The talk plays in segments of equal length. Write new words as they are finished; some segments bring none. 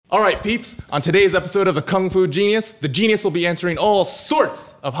All right, peeps, on today's episode of the Kung Fu Genius, the genius will be answering all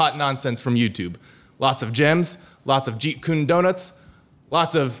sorts of hot nonsense from YouTube. Lots of gems, lots of Jeet Kune donuts,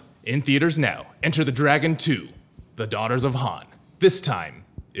 lots of in theaters now. Enter the Dragon 2, The Daughters of Han. This time,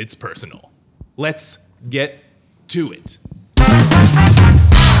 it's personal. Let's get to it.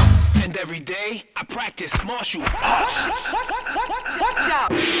 And every day, I practice martial arts.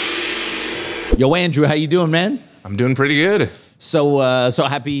 Yo, Andrew, how you doing, man? I'm doing pretty good. So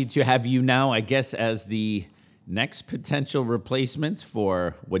happy to have you now, I guess, as the next potential replacement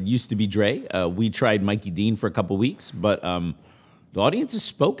for what used to be Dre. We tried Mikey Dean for a couple weeks, but the audience has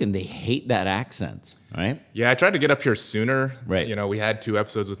spoken. They hate that accent, right? Yeah, I tried to get up here sooner. Right. You know, we had 2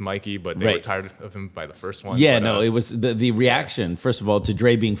 episodes with Mikey, but they were tired of him by the first one. Yeah, but, no, it was the reaction, first of all, to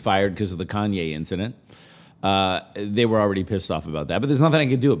Dre being fired because of the Kanye incident. They were already pissed off about that, but there's nothing I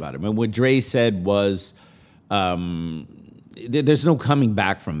could do about it. I mean, what Dre said was... there's no coming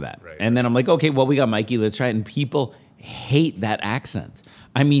back from that. Right. And then I'm like, okay, well, we got Mikey, let's try it. And people hate that accent.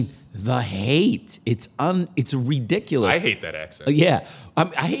 I mean, the hate, it's ridiculous. I hate that accent. Yeah,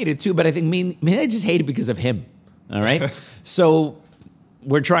 I hate it too, but I think, I just hate it because of him, all right? So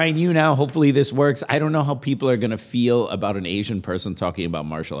we're trying you now. Hopefully this works. I don't know how people are going to feel about an Asian person talking about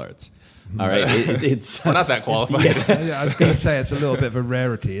martial arts. All right, it's We're not that qualified. Yeah, I was going to say it's a little bit of a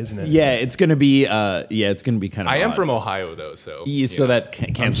rarity, isn't it? Yeah, it's going to be it's going to be kind of I am odd. from Ohio, though, so... So that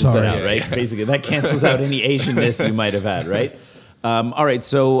cancels it out, right? Yeah. Basically, that cancels out any Asianness you might have had, right? All right,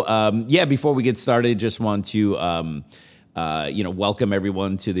 so before we get started, just want to welcome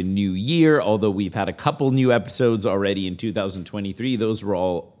everyone to the new year. Although we've had a couple new episodes already in 2023, those were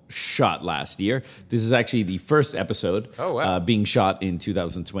all shot last year. This is actually the first episode being shot in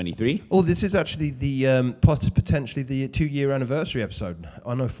 2023. Oh, this is actually the potentially the 2-year anniversary episode,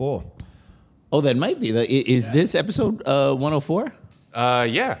 104. Oh, that might be. Is this episode 104?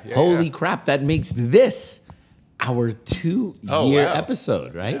 Yeah. Holy crap, that makes this our 2-year wow.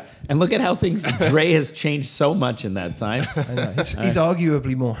 episode, right? And look at how Dre has changed so much in that time. I know. He's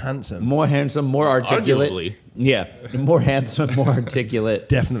arguably more handsome. More handsome, more articulate. Arguably. Yeah, more handsome, more articulate.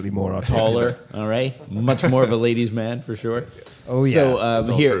 Definitely more articulate. Taller, all right? Much more of a ladies' man, for sure. Oh, yeah. So all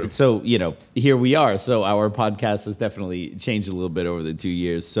here, true. here we are. So our podcast has definitely changed a little bit over the 2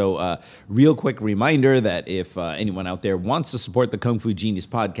 years. So real quick reminder that if anyone out there wants to support the Kung Fu Genius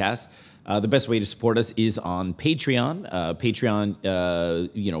podcast, the best way to support us is on Patreon.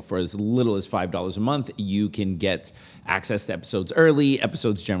 Patreon, for as little as $5 a month, you can get access to episodes early.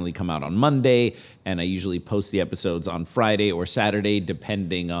 Episodes generally come out on Monday, and I usually post the episodes on Friday or Saturday,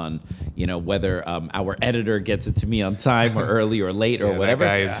 depending on, whether our editor gets it to me on time or early or late or whatever.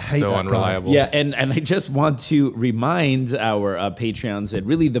 That guy is so unreliable. Yeah, and I just want to remind our Patreons that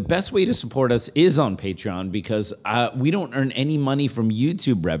really the best way to support us is on Patreon because we don't earn any money from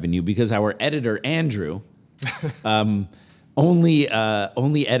YouTube revenue because our editor, Andrew, only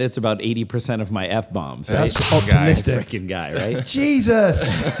edits about 80% of my F-bombs. Right? That's optimistic. Freaking guy, right?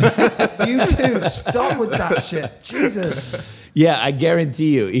 Jesus! You two, stop with that shit. Jesus! Yeah, I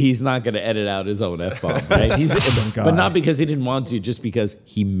guarantee you, he's not going to edit out his own F-bomb, right? But not because he didn't want to, just because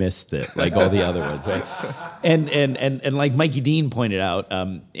he missed it, like all the other ones, right? And like Mikey Dean pointed out,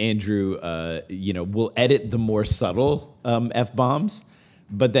 Andrew, will edit the more subtle F-bombs.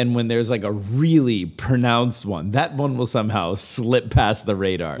 But then when there's like a really pronounced one, that one will somehow slip past the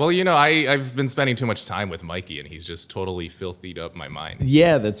radar. Well, I've been spending too much time with Mikey, and he's just totally filthied up my mind.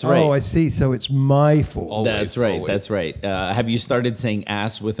 Yeah, that's right. Oh, I see. So it's my fault. Always, That's right. always. That's right. Have you started saying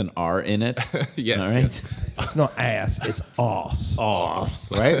ass with an R in it? Yes. All right. Yes. It's not ass, it's arse.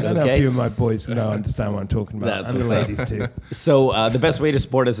 Arse, right? I know a few of my boys understand what I'm talking about. That's And the what's up. ladies too. So the best way to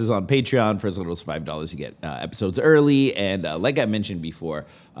support us is on Patreon. For as little as $5, you get episodes early. And like I mentioned before,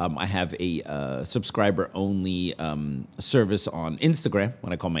 I have a subscriber-only service on Instagram,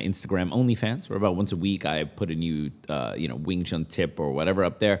 what I call my Instagram OnlyFans, where about once a week I put a new, Wing Chun tip or whatever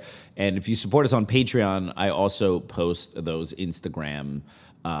up there. And if you support us on Patreon, I also post those Instagram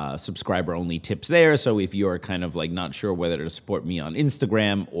subscriber only tips there. So if you're kind of like not sure whether to support me on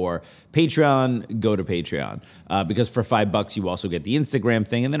Instagram or Patreon, go to Patreon because for $5 you also get the Instagram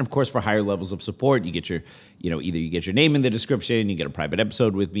thing, and then of course for higher levels of support you get your, either you get your name in the description, you get a private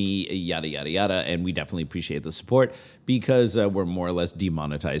episode with me, yada yada yada, and we definitely appreciate the support because we're more or less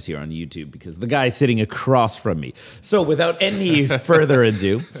demonetized here on YouTube because the guy's sitting across from me. So without any further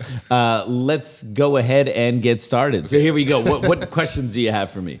ado, let's go ahead and get started. So here we go. What questions do you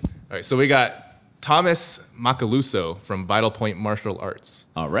have for me? All right, so we got Thomas Macaluso from Vital Point Martial Arts.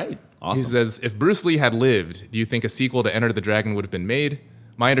 All right. He Awesome. says, if Bruce Lee had lived, do you think a sequel to Enter the Dragon would have been made?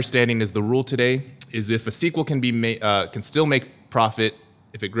 My understanding is the rule today is if a sequel can be can still make profit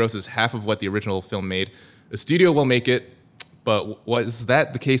if it grosses half of what the original film made, a studio will make it. But was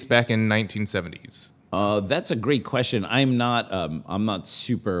that the case back in 1970s? That's a great question. I'm not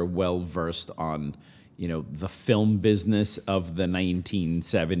super well versed on, the film business of the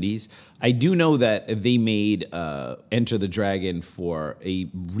 1970s. I do know that they made Enter the Dragon for a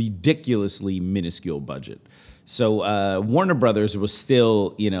ridiculously minuscule budget. So Warner Brothers was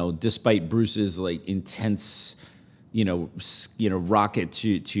still, despite Bruce's like intense, rocket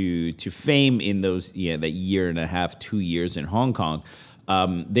to fame in those that year and a half, 2 years in Hong Kong.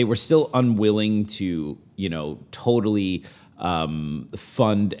 They were still unwilling to, totally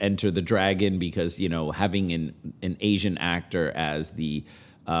fund Enter the Dragon because, having an Asian actor as the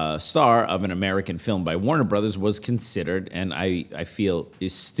star of an American film by Warner Brothers was considered, and I feel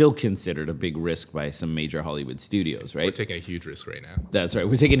is still considered a big risk by some major Hollywood studios, right? We're taking a huge risk right now. That's right.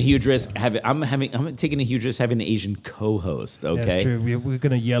 We're taking a huge risk. I'm taking a huge risk having an Asian co-host. Okay, That's true. We're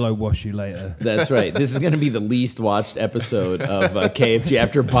going to yellow wash you later. That's right. This is going to be the least watched episode of KFG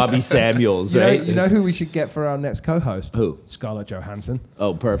after Bobby Samuels, right? You know who we should get for our next co-host? Who? Scarlett Johansson.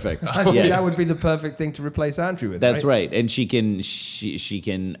 Oh, perfect. I think Yes. that would be the perfect thing to replace Andrew with. That's right. And she can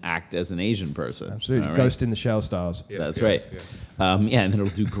act as an Asian person. Absolutely. All right? Ghost in the Shell stars. Yes, That's yes, right. yes. And it'll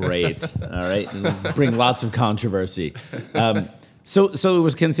do great. All right. It'll bring lots of controversy. So it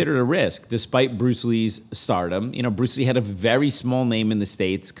was considered a risk, despite Bruce Lee's stardom. Bruce Lee had a very small name in the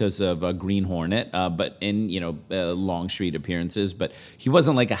States because of Green Hornet, but in Longstreet appearances. But he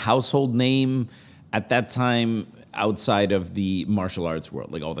wasn't like a household name at that time outside of the martial arts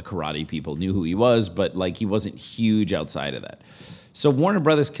world. Like all the karate people knew who he was, but like he wasn't huge outside of that. So Warner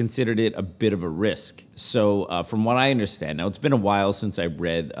Brothers considered it a bit of a risk. So from what I understand, now it's been a while since I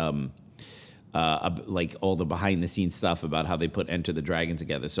read like all the behind the scenes stuff about how they put Enter the Dragon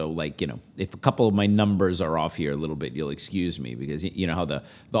together. So like, if a couple of my numbers are off here a little bit, you'll excuse me because you know how the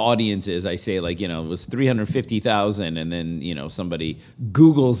audience is. I say like, it was 350,000 and then, somebody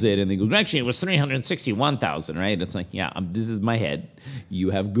Googles it and they goes, actually it was 361,000, right? It's like, yeah, this is my head.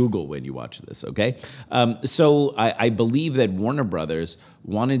 You have Google when you watch this, okay? So I believe that Warner Brothers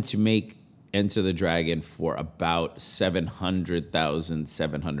wanted to make Enter the Dragon for about $700,000,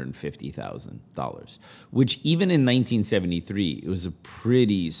 $750,000, which even in 1973, it was a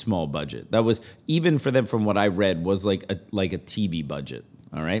pretty small budget. That was, even for them, from what I read, was like a TV budget,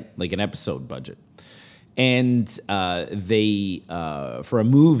 all right? Like an episode budget. And they, for a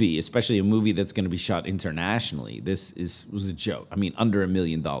movie, especially a movie that's going to be shot internationally, was a joke. I mean, under $1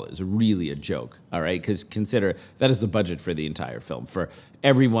 million, really a joke, all right? Because consider, that is the budget for the entire film, for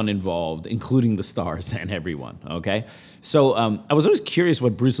everyone involved, including the stars and everyone, okay? So I was always curious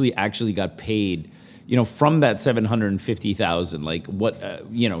what Bruce Lee actually got paid, from that $750,000. Like what,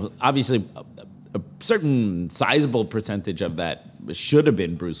 obviously a certain sizable percentage of that should have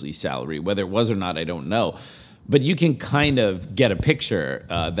been Bruce Lee's salary. Whether it was or not, I don't know. But you can kind of get a picture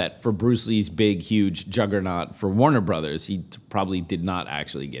that for Bruce Lee's big, huge juggernaut for Warner Brothers, he probably did not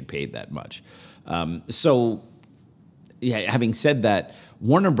actually get paid that much. Having said that,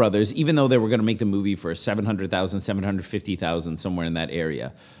 Warner Brothers, even though they were going to make the movie for $700,000, $750,000, somewhere in that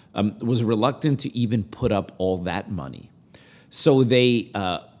area, was reluctant to even put up all that money. So they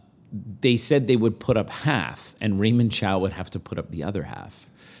said they would put up half, and Raymond Chow would have to put up the other half.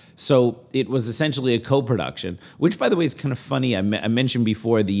 So it was essentially a co-production, which, by the way, is kind of funny. I mentioned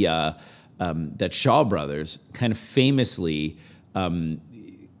before that Shaw Brothers kind of famously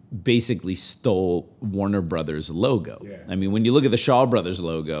basically stole Warner Brothers' logo. Yeah. I mean, when you look at the Shaw Brothers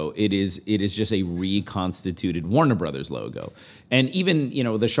logo, it is just a reconstituted Warner Brothers logo. And even,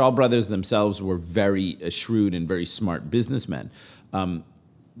 the Shaw Brothers themselves were very shrewd and very smart businessmen.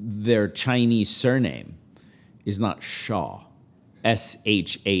 Their Chinese surname is not Shaw,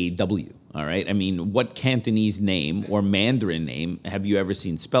 S-H-A-W, all right? I mean, what Cantonese name or Mandarin name have you ever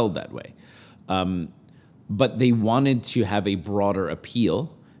seen spelled that way? But they wanted to have a broader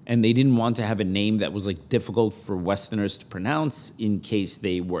appeal, and they didn't want to have a name that was like difficult for Westerners to pronounce in case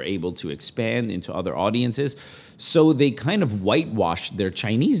they were able to expand into other audiences. So they kind of whitewashed their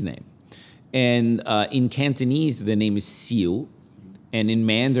Chinese name. And in Cantonese, the name is Siu, and in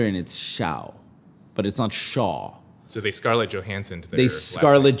Mandarin, it's Shao, but it's not Shaw. So they Scarlett Johansson to their They last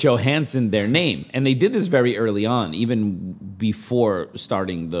Scarlett Johansson their name. And they did this very early on, even before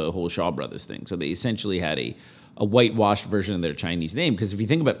starting the whole Shaw Brothers thing. So they essentially had a whitewashed version of their Chinese name. Because if you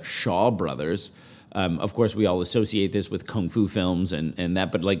think about Shaw Brothers, of course, we all associate this with Kung Fu films and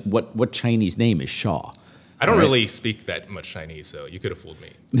that. But like, what Chinese name is Shaw? I don't Right. really speak that much Chinese, so you could have fooled me.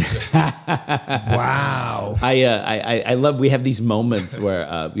 Wow. I love, we have these moments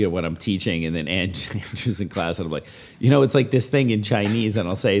where, when I'm teaching and then Andrew's in class and I'm like, it's like this thing in Chinese, and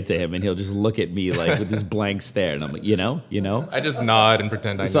I'll say it to him and he'll just look at me like with this blank stare, and I'm like, you know? I just nod and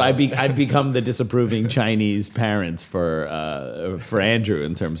pretend I know. So I've become the disapproving Chinese parent for Andrew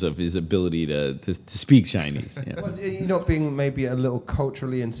in terms of his ability to speak Chinese. Yeah. Well, you're not being maybe a little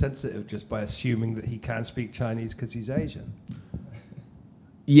culturally insensitive just by assuming that he can speak Chinese because he's Asian.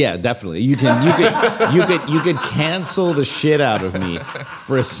 Yeah, definitely. You could cancel the shit out of me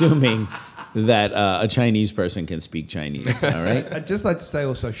for assuming that a Chinese person can speak Chinese. All right. I'd just like to say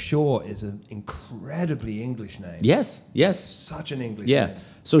also, Shaw is an incredibly English name. Yes. Such an English Yeah. name.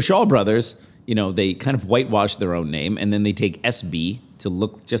 So Shaw Brothers, they kind of whitewash their own name, and then they take SB to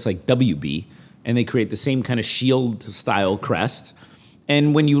look just like WB, and they create the same kind of shield style crest.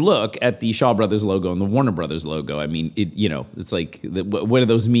 And when you look at the Shaw Brothers logo and the Warner Brothers logo, I mean, it's like, what are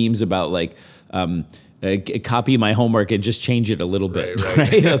those memes about, like, copy my homework and just change it a little bit,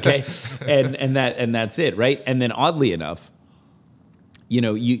 right? Okay, and that's it, right? And then oddly enough,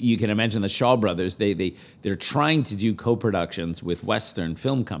 you can imagine the Shaw Brothers, they're trying to do co-productions with Western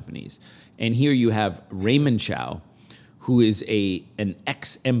film companies, and here you have Raymond Chow, who is an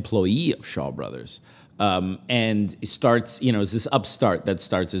ex-employee of Shaw Brothers. And starts, is this upstart that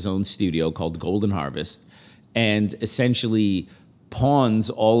starts his own studio called Golden Harvest, and essentially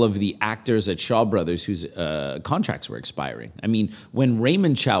pawns all of the actors at Shaw Brothers whose contracts were expiring. I mean, when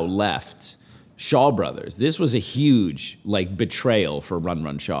Raymond Chow left Shaw Brothers, this was a huge betrayal for Run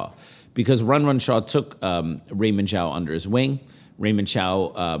Run Shaw, because Run Run Shaw took Raymond Chow under his wing. Raymond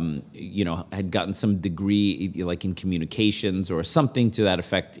Chow, had gotten some degree in communications or something to that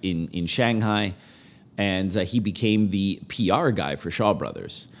effect in Shanghai. And he became the PR guy for Shaw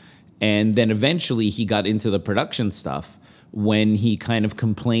Brothers. And then eventually he got into the production stuff when he kind of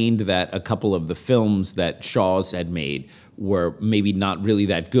complained that a couple of the films that Shaw's had made were maybe not really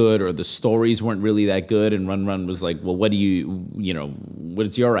that good, or the stories weren't really that good. And Run was like, well, what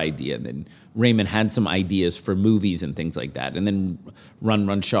is your idea? And then Raymond had some ideas for movies and things like that. And then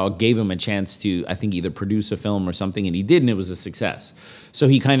Run Shaw gave him a chance to, I think, either produce a film or something, and he did, and it was a success. So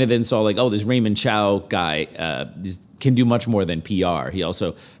he kind of then saw this Raymond Chow guy can do much more than PR. He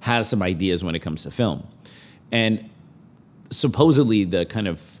also has some ideas when it comes to film. And supposedly the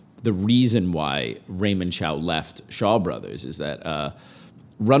reason why Raymond Chow left Shaw Brothers is that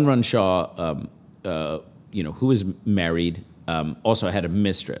Run Shaw, who was married, also had a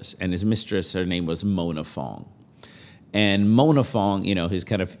mistress, and his mistress, her name was Mona Fong. And Mona Fong, his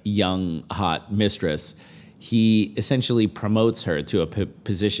kind of young, hot mistress, he essentially promotes her to a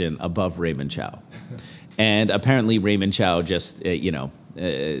position above Raymond Chow. And apparently Raymond Chow just,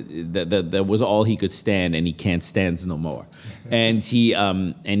 that was all he could stand, and he can't stand no more. And he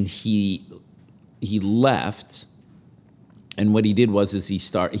left, and what he did was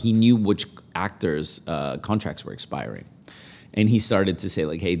he knew which actors' contracts were expiring. And he started to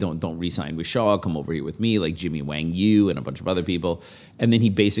say, hey, don't re-sign with Shaw, come over here with me, like Jimmy Wang Yu and a bunch of other people. And then he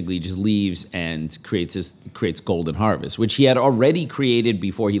basically just leaves and creates Golden Harvest, which he had already created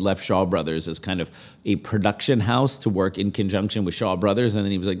before he left Shaw Brothers as kind of a production house to work in conjunction with Shaw Brothers. And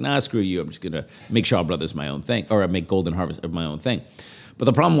then he was like, nah, screw you, I'm just going to make Shaw Brothers my own thing, or make Golden Harvest my own thing. But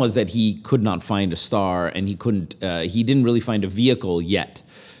the problem was that he could not find a star, and he didn't really find a vehicle yet.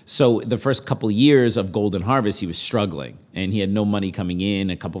 So the first couple of years of Golden Harvest, he was struggling, and he had no money coming in.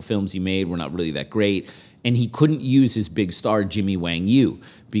 A couple films he made were not really that great, and he couldn't use his big star, Jimmy Wang Yu,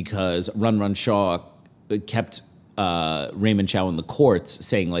 because Run Shaw kept Raymond Chow in the courts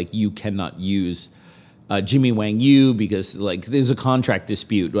saying, you cannot use Jimmy Wang Yu because, there's a contract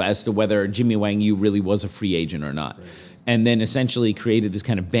dispute as to whether Jimmy Wang Yu really was a free agent or not. Right. And then essentially created this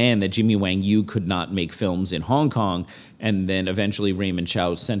kind of ban that Jimmy Wang Yu could not make films in Hong Kong. And then eventually Raymond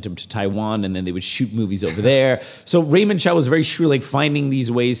Chow sent him to Taiwan, and then they would shoot movies over there. So Raymond Chow was very shrewd, finding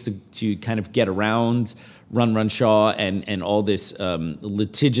these ways to kind of get around Run Shaw and all this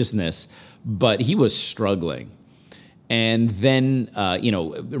litigiousness. But he was struggling. And then,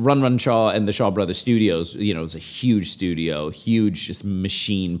 Run Shaw and the Shaw Brothers Studios, it was a huge studio, huge just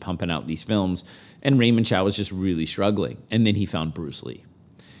machine pumping out these films. And Raymond Chow was just really struggling. And then he found Bruce Lee.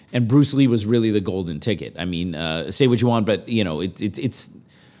 And Bruce Lee was really the golden ticket. I mean, say what you want, but, it's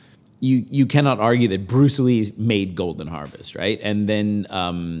you cannot argue that Bruce Lee made Golden Harvest, right? And then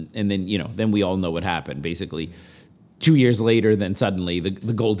then we all know what happened. Basically, 2 years later, then suddenly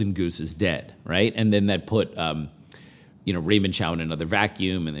the Golden Goose is dead, right? And then that put Raymond Chow in another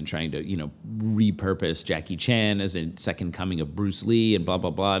vacuum, and then trying to, repurpose Jackie Chan as a second coming of Bruce Lee and blah, blah,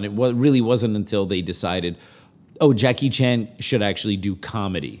 blah. And it really wasn't until they decided, Jackie Chan should actually do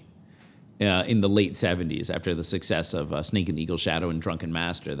comedy in the late 70s after the success of Snake and the Eagle's Shadow and Drunken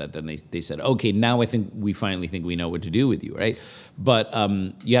Master, that then they said, okay, now I think we finally think we know what to do with you, right? But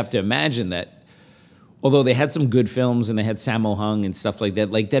you have to imagine that although they had some good films and they had Sammo Hung and stuff like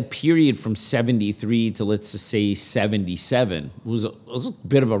that period from 73 to let's just say 77 was a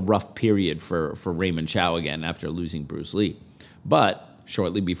bit of a rough period for Raymond Chow again after losing Bruce Lee. But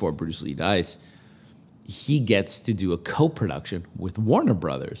shortly before Bruce Lee dies, he gets to do a co-production with Warner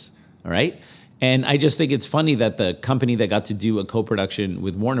Brothers, all right? And I just think it's funny that the company that got to do a co-production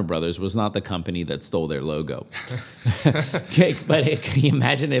with Warner Brothers was not the company that stole their logo. Okay, but can you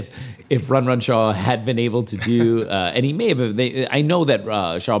imagine if Run Run Shaw had been able to do, and he may have, I know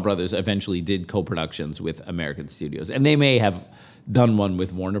that Shaw Brothers eventually did co-productions with American studios, and they may have done one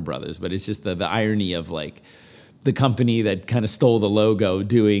with Warner Brothers, but it's just the irony of like the company that kind of stole the logo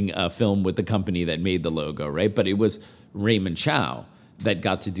doing a film with the company that made the logo, right? But it was Raymond Chow that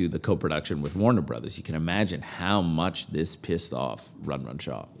got to do the co-production with Warner Brothers. You can imagine how much this pissed off Run Run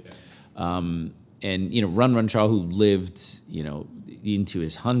Shaw. Yeah. And, Run Run Shaw, who lived, into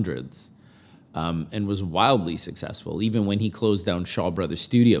his hundreds and was wildly successful. Even when he closed down Shaw Brothers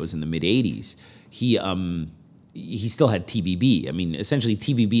Studios in the mid-'80s, he still had TVB. I mean, essentially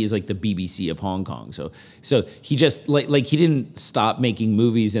TVB is like the BBC of Hong Kong. So he just like he didn't stop making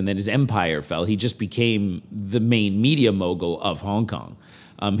movies and then his empire fell. He just became the main media mogul of Hong Kong.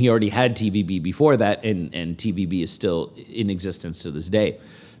 He already had TVB before that, and TVB is still in existence to this day.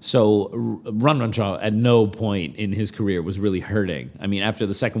 So Run Run Shaw at no point in his career was really hurting. I mean, after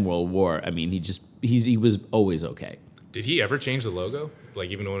the Second World War, I mean, he was always okay. Did he ever change the logo? Like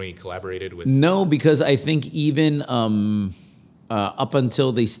even when he collaborated with? No, because I think even up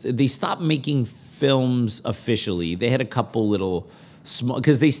until they stopped making films officially, they had a couple little small,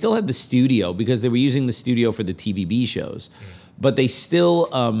 because they still had the studio, because they were using the studio for the TVB shows. But they still,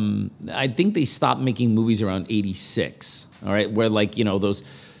 I think they stopped making movies around 86. All right, where like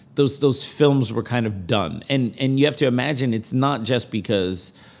those films were kind of done, and you have to imagine it's not just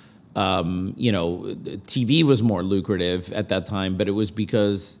because. TV was more lucrative at that time, but it was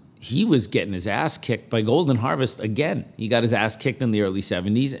because he was getting his ass kicked by Golden Harvest again. He got his ass kicked in the early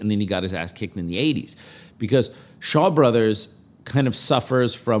 70s, and then he got his ass kicked in the 80s. Because Shaw Brothers kind of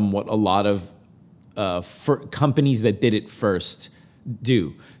suffers from what a lot of companies that did it first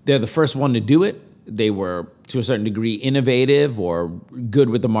do. They're the first one to do it. They were, to a certain degree, innovative or good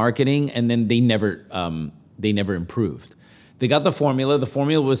with the marketing, and then they never improved. They got the formula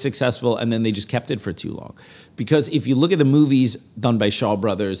was successful, and then they just kept it for too long. Because if you look at the movies done by Shaw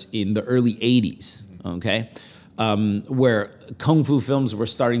Brothers in the early 80s, okay, where Kung Fu films were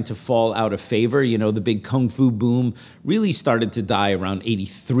starting to fall out of favor, the big Kung Fu boom really started to die around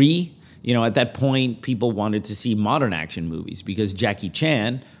 83. At that point, people wanted to see modern action movies because Jackie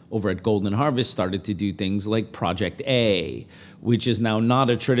Chan over at Golden Harvest started to do things like Project A, which is now not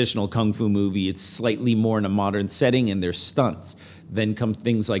a traditional Kung Fu movie. It's slightly more in a modern setting, and there's stunts. Then come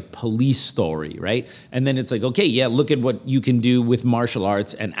things like Police Story, right? And then it's like, okay, yeah, look at what you can do with martial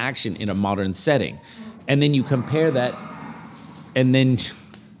arts and action in a modern setting. And then you compare that, and then...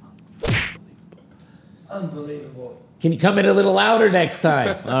 Unbelievable. Can you come in a little louder next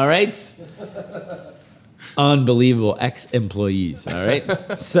time, all right? Unbelievable ex-employees, all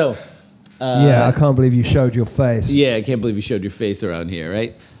right? So... yeah, I can't believe you showed your face. Yeah, I can't believe you showed your face around here,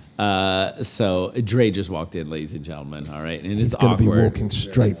 right? So Dre just walked in, ladies and gentlemen, all right? And He's it's going to be awkward. walking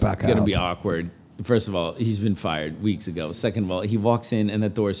straight back out. It's going to be awkward. First of all, he's been fired weeks ago. Second of all, he walks in and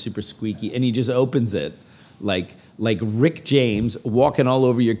that door is super squeaky, and he just opens it like Rick James walking all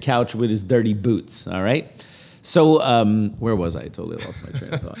over your couch with his dirty boots, all right? So where was I? I totally lost my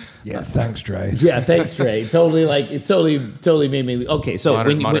train of thought. Yeah, thanks, Dre. Yeah, thanks, Dre. Totally made me... Okay, so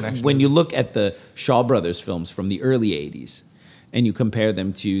when you look at the Shaw Brothers films from the early 80s, and you compare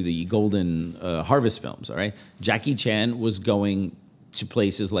them to the Golden Harvest films, all right? Jackie Chan was going to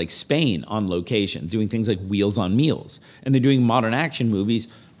places like Spain on location, doing things like Wheels on Meals. And they're doing modern action movies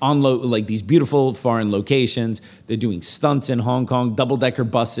on like these beautiful foreign locations. They're doing stunts in Hong Kong, double-decker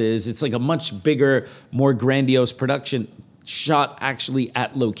buses. It's like a much bigger, more grandiose production shot actually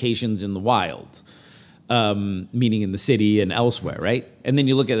at locations in the wild, meaning in the city and elsewhere, right? And then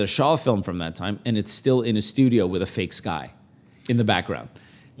you look at a Shaw film from that time, and it's still in a studio with a fake sky in the background.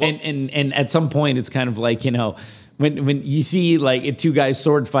 Well, and at some point, it's kind of like, when you see like two guys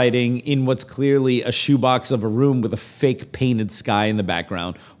sword fighting in what's clearly a shoebox of a room with a fake painted sky in the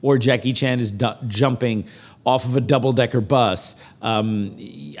background, or Jackie Chan is jumping off of a double-decker bus. I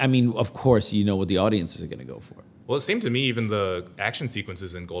mean, of course, you know what the audiences are going to go for. Well, it seemed to me even the action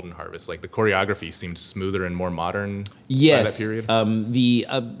sequences in Golden Harvest, like the choreography seemed smoother and more modern by Yes. that period.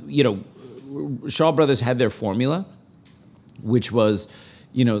 Shaw Brothers had their formula, which was,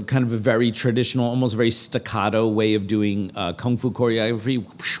 kind of a very traditional, almost very staccato way of doing kung fu choreography,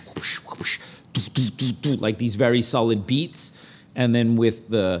 like these very solid beats, and then with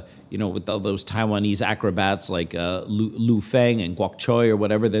with all those Taiwanese acrobats like Lu Feng and Guok Choi or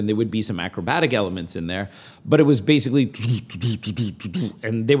whatever, then there would be some acrobatic elements in there, but it was basically,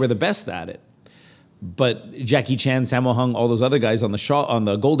 and they were the best at it. But Jackie Chan, Sammo Hung, all those other guys on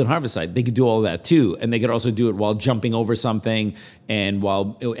the Golden Harvest side, they could do all that too, and they could also do it while jumping over something and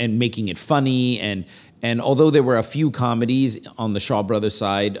making it funny. And although there were a few comedies on the Shaw Brothers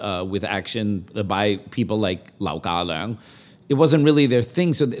side with action by people like Lau Ka Leung, it wasn't really their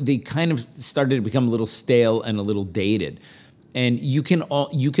thing. So they kind of started to become a little stale and a little dated. And you can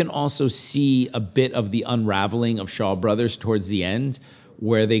also see a bit of the unraveling of Shaw Brothers towards the end,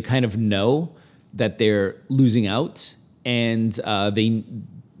 where they kind of know that they're losing out, and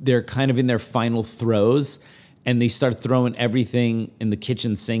they're kind of in their final throes, and they start throwing everything in the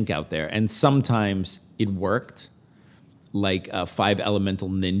kitchen sink out there. And sometimes it worked, like Five Elemental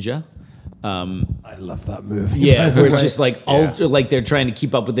Ninja. I love that movie. Yeah, where it's just like ultra, like they're trying to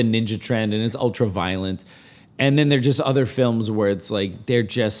keep up with the ninja trend, and it's ultra violent. And then there are just other films where it's like they're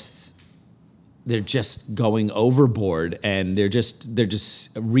just going overboard, and they're just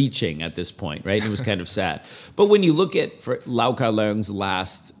reaching at this point, right? And it was kind of sad. But when you look at for Lau Ka Leung's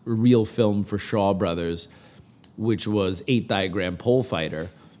last real film for Shaw Brothers, which was 8 Diagram Pole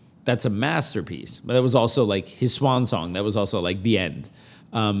Fighter, that's a masterpiece. But that was also like his swan song. That was also like the end.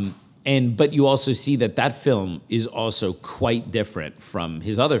 But you also see that film is also quite different from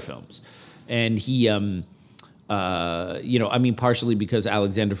his other films, and he. Partially because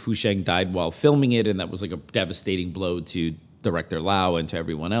Alexander Fusheng died while filming it, and that was like a devastating blow to director Lau and to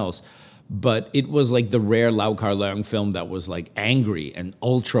everyone else. But it was like the rare Lau Ka Leung film that was like angry and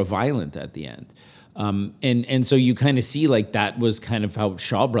ultra violent at the end. And so you kind of see like that was kind of how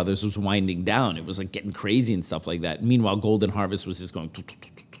Shaw Brothers was winding down. It was like getting crazy and stuff like that. Meanwhile, Golden Harvest was just going,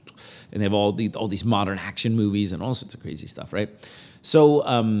 and they have all these modern action movies and all sorts of crazy stuff, right?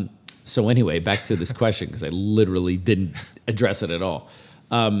 So anyway, back to this question, because I literally didn't address it at all.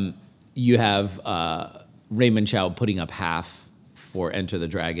 You have Raymond Chow putting up half for Enter the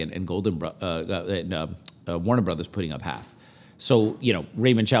Dragon, and Warner Brothers putting up half. So,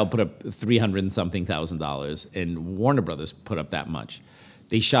 Raymond Chow put up $300 and something thousand, and Warner Brothers put up that much.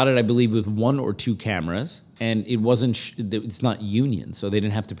 They shot it, I believe, with 1 or 2 cameras, and it's not union, so they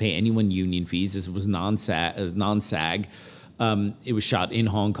didn't have to pay anyone union fees. This was non-SAG. It was shot in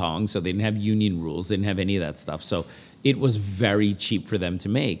Hong Kong, so they didn't have union rules. They didn't have any of that stuff. So it was very cheap for them to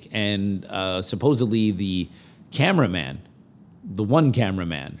make. And supposedly the cameraman, the one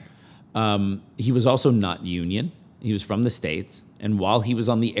cameraman, he was also not union. He was from the States. And while he was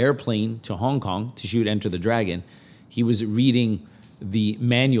on the airplane to Hong Kong to shoot Enter the Dragon, he was reading the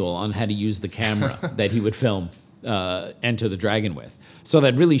manual on how to use the camera that he would film Enter the Dragon with. So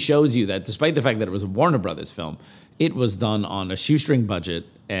that really shows you that despite the fact that it was a Warner Brothers film, it was done on a shoestring budget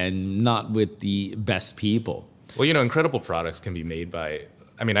and not with the best people. Well, incredible products can be made by...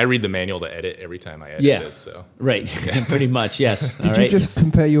 I mean, I read the manual to edit every time I edit this, so... Right, pretty much, yes. Did you just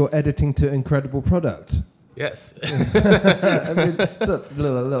compare your editing to incredible products? Yes. It's a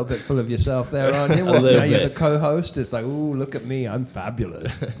little bit full of yourself there, aren't you? Now you're the co-host. It's like, ooh, look at me. I'm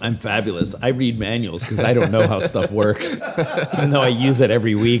fabulous. I'm fabulous. I read manuals because I don't know how stuff works, even though I use it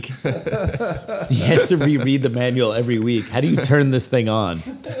every week. He has to reread the manual every week. How do you turn this thing on?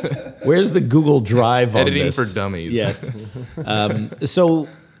 Where's the Google Drive on Editing this? for dummies. Yes. So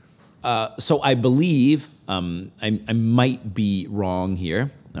I believe I might be wrong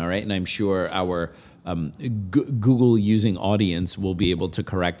here. All right, and I'm sure our Google using audience will be able to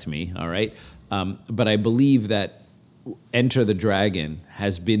correct me, all right? But I believe that Enter the Dragon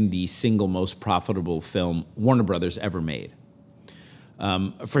has been the single most profitable film Warner Brothers ever made.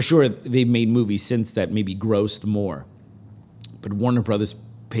 For sure, they've made movies since that maybe grossed more. But Warner Brothers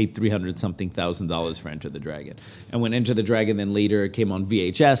paid $300-something thousand for Enter the Dragon. And when Enter the Dragon then later came on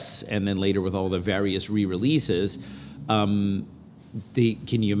VHS, and then later with all the various re-releases,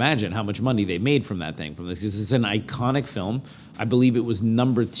 can you imagine how much money they made from that thing? Because it's an iconic film. I believe it was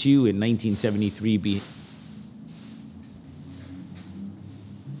number 2 in 1973.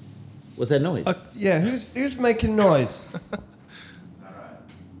 What's that noise? Yeah, who's making noise?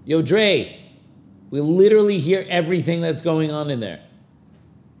 Yo, Dre, we literally hear everything that's going on in there.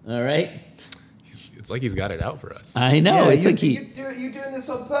 All right? It's like he's got it out for us. I know. It's like you doing this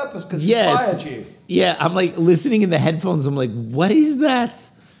on purpose because yeah, he fired you. Yeah, I'm like listening in the headphones. I'm like, what is that?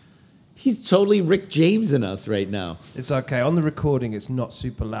 He's totally Rick James in us right now. It's okay. On the recording, it's not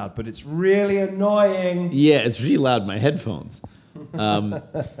super loud, but it's really annoying. Yeah, it's really loud in my headphones.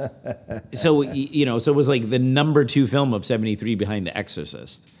 So it was like the number 2 film of '73 behind The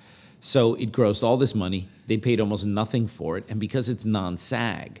Exorcist. So it grossed all this money. They paid almost nothing for it, and because it's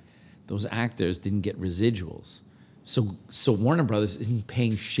non-SAG, those actors didn't get residuals. So Warner Brothers isn't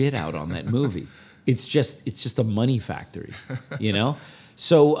paying shit out on that movie. It's just a money factory, you know.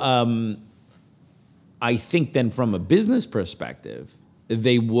 So I think then from a business perspective,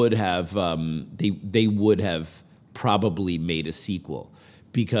 they would have they would have probably made a sequel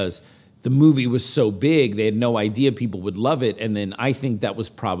because the movie was so big, they had no idea people would love it, and then I think that was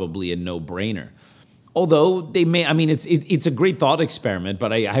probably a no-brainer. Although they may, I mean, it's a great thought experiment,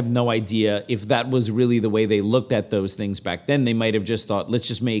 but I have no idea if that was really the way they looked at those things back then. They might have just thought, let's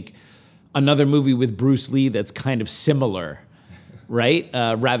just make another movie with Bruce Lee that's kind of similar, right?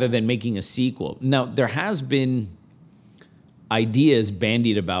 Rather than making a sequel. Now, there has been ideas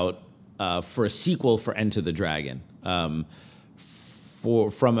bandied about for a sequel for Enter the Dragon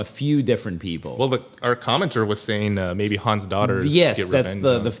from a few different people. Well, our commenter was saying maybe Han's daughters. Yes, get that's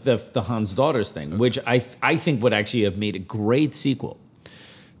revenge the Han's daughters thing, which I think would actually have made a great sequel.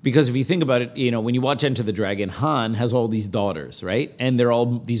 Because if you think about it, when you watch Enter the Dragon, Han has all these daughters, right? And they're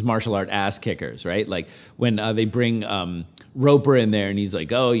all these martial art ass kickers, right? Like when they bring Roper in there and he's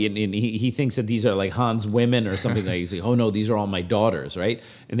like, oh, and he thinks that these are like Han's women or something like he's like, oh no, these are all my daughters, right?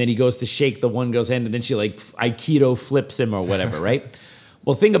 And then he goes to shake the one girl's hand and then she like Aikido flips him or whatever, right?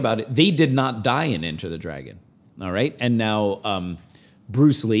 Well, think about it. They did not die in Enter the Dragon, all right? And now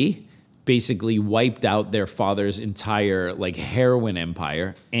Bruce Lee basically wiped out their father's entire like heroin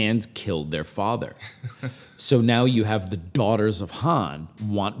empire and killed their father. So now you have the daughters of Han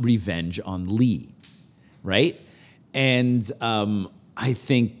want revenge on Lee, right? And I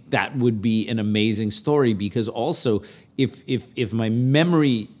think that would be an amazing story because also if my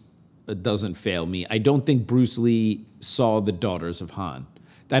memory doesn't fail me, I don't think Bruce Lee saw the daughters of Han.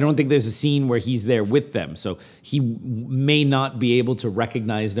 I don't think there's a scene where he's there with them, so he may not be able to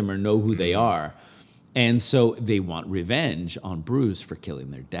recognize them or know who they are. And so they want revenge on Bruce for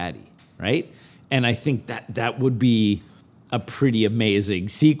killing their daddy, right? And I think that would be a pretty amazing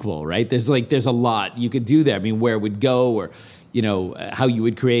sequel, right? There's a lot you could do there. I mean, where it would go or, how you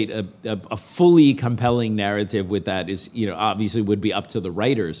would create a fully compelling narrative with that is, obviously would be up to the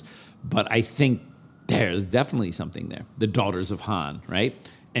writers. But I think there's definitely something there. The Daughters of Han, right?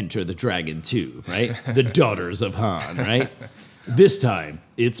 Enter the Dragon 2, right? The Daughters of Han, right? This time,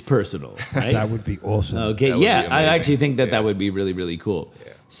 it's personal, right? That would be awesome. Okay, yeah, I actually think that would be really, really cool.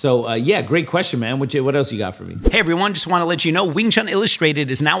 Yeah. So, great question, man. What else you got for me? Hey, everyone, just want to let you know Wing Chun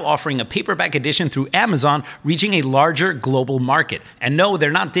Illustrated is now offering a paperback edition through Amazon, reaching a larger global market. And no, they're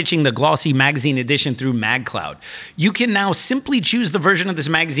not ditching the glossy magazine edition through MagCloud. You can now simply choose the version of this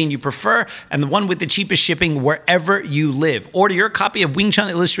magazine you prefer and the one with the cheapest shipping wherever you live. Order your copy of Wing Chun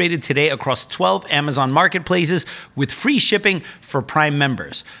Illustrated today across 12 Amazon marketplaces with free shipping for Prime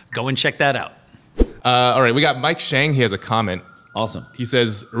members. Go and check that out. All right, we got Mike Shang. He has a comment. Awesome. He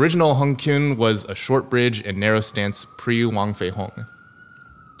says, original Hung Kyun was a short bridge and narrow stance pre-Wang Fei Hong.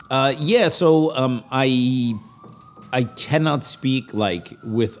 So I cannot speak like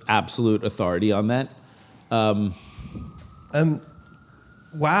with absolute authority on that.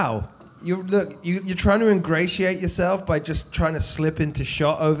 Wow. You're trying to ingratiate yourself by just trying to slip into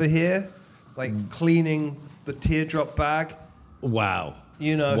shot over here, like cleaning the teardrop bag. Wow.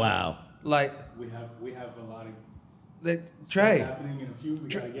 Wow. Like we have a lot of Trey. happening in a few. We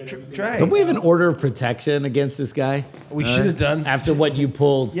gotta get everything. Trey. Don't we have an order of protection against this guy? We should have done. After what you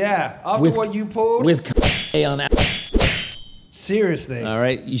pulled. Yeah. After what you pulled. With on. Seriously. All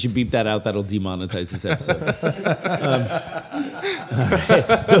right, you should beep that out. That'll demonetize this episode. All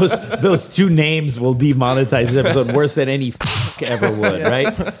right. Those two names will demonetize this episode worse than any ever would,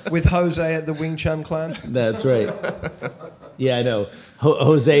 right? With Jose at the Wing Chun clan. That's right. Yeah, I know.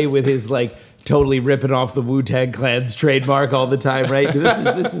 Jose with his like totally ripping off the Wu-Tang Clan's trademark all the time, right?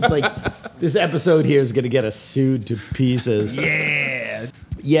 This is like this episode here is gonna get us sued to pieces. Yeah.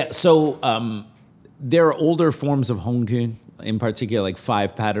 Yeah. So there are older forms of Hong Kun, in particular, like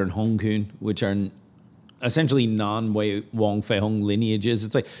 5-pattern Hong Kun, which are essentially non-Wang Fei Hong lineages.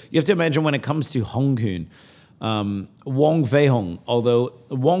 It's like you have to imagine when it comes to Hong Kun, Wang Feihong, although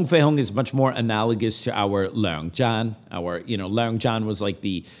Wang Feihong is much more analogous to our Liang Zhan. Liang Zhan was like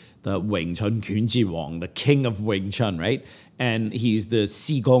the Wing Chun Kunji Wang, the king of Wing Chun, right? And he's the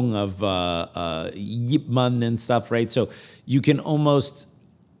Sigong of Yip Man and stuff, right? So you can almost,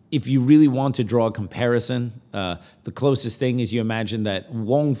 if you really want to draw a comparison, the closest thing is you imagine that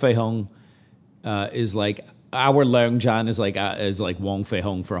Wang Feihong is like our Liang Zhan is like Wang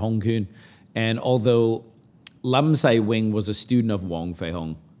Feihong for Hong Kun, and although Lam Sai Wing was a student of Wang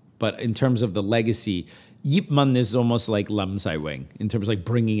Feihong, but in terms of the legacy, Yip Man is almost like Lam Sai Wing in terms of like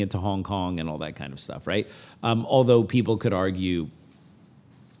bringing it to Hong Kong and all that kind of stuff, right? Although people could argue,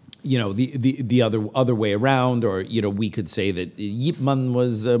 the other way around, or we could say that Yip Man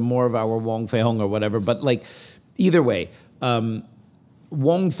was more of our Wang Feihong or whatever. But like either way, Wang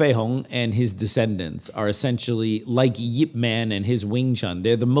Feihong and his descendants are essentially like Yip Man and his Wing Chun.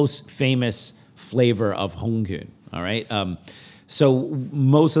 They're the most famous flavor of Hong Kong, all right? So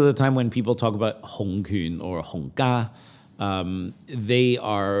most of the time when people talk about Hong Kong or Hong Ka, they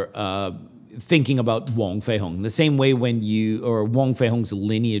are thinking about Wang Feihong. The same way or Wang Feihong's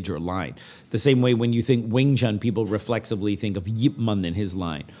lineage or line. The same way when you think Wing Chun, people reflexively think of Yip Man and his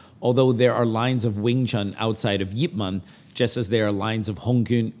line. Although there are lines of Wing Chun outside of Yip Man, just as there are lines of Hong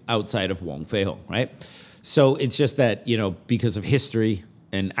Kong outside of Wang Feihong, right? So it's just that, because of history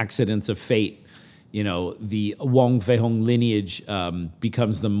and accidents of fate, the Wang Feihong lineage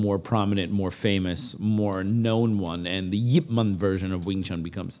becomes the more prominent, more famous, more known one, and the Yip Man version of Wing Chun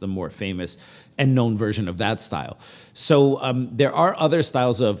becomes the more famous and known version of that style. So there are other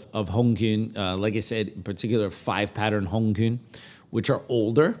styles of Hong Kong, like I said, in particular 5-pattern Hong Kong, which are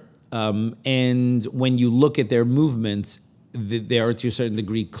older, and when you look at their movements, they are to a certain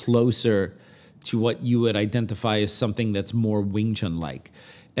degree closer to what you would identify as something that's more Wing Chun-like.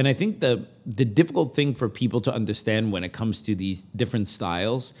 And I think the difficult thing for people to understand when it comes to these different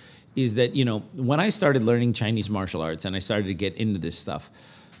styles is that, when I started learning Chinese martial arts and I started to get into this stuff,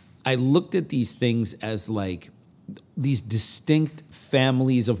 I looked at these things as like these distinct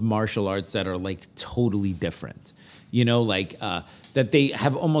families of martial arts that are like totally different. That they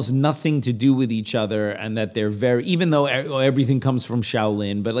have almost nothing to do with each other, and that they're even though everything comes from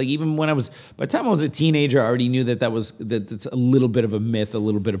Shaolin, but like even by the time I was a teenager, I already knew that's a little bit of a myth, a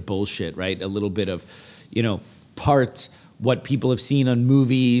little bit of bullshit, right? A little bit of, part what people have seen on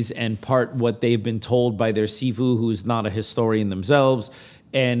movies and part what they've been told by their sifu, who's not a historian themselves.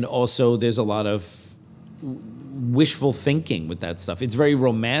 And also there's a lot of wishful thinking with that stuff. It's very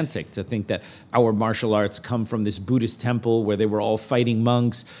romantic to think that our martial arts come from this Buddhist temple where they were all fighting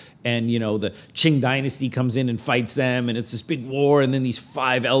monks, and the Qing dynasty comes in and fights them, and it's this big war, and then these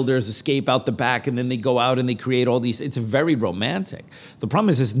 5 elders escape out the back, and then they go out and they create all these. It's very romantic. The problem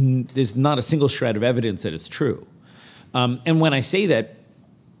is there's not a single shred of evidence that it's true. And when I say that,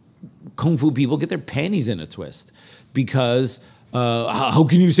 Kung Fu people get their panties in a twist, because how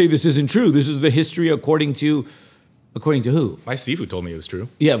can you say this isn't true? This is the history according to who? My Sifu told me it was true.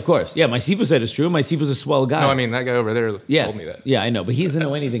 Yeah, of course. Yeah, my Sifu said it's true. My Sifu's a swell guy. No, I mean, that guy over there told me that. Yeah, I know, but he doesn't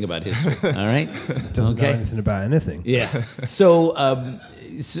know anything about history, all right? Doesn't know anything about anything. Yeah. So,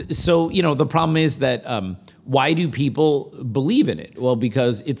 the problem is that why do people believe in it? Well,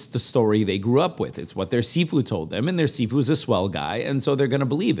 because it's the story they grew up with. It's what their Sifu told them, and their Sifu is a swell guy, and so they're going to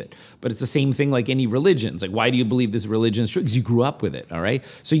believe it. But it's the same thing like any religion. It's like, why do you believe this religion is true? Because you grew up with it, all right?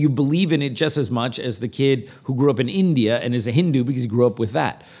 So you believe in it just as much as the kid who grew up in India and is a Hindu because he grew up with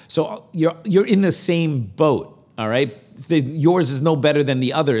that. So you're in the same boat, all right? Yours is no better than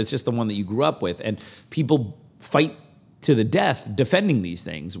the other. It's just the one that you grew up with. And people fight to the death defending these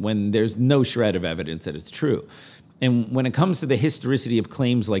things when there's no shred of evidence that it's true. And when it comes to the historicity of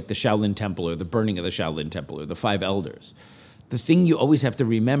claims like the Shaolin Temple or the burning of the Shaolin Temple or the 5 elders, the thing you always have to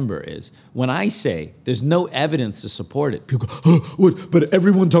remember is when I say there's no evidence to support it, people go, oh, what? But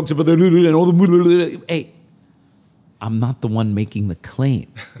everyone talks about that and all the... Hey, I'm not the one making the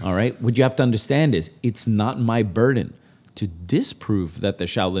claim, all right? What you have to understand is it's not my burden to disprove that the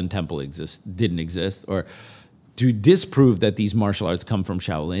Shaolin Temple didn't exist, or to disprove that these martial arts come from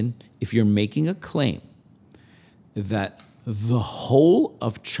Shaolin. If you're making a claim that the whole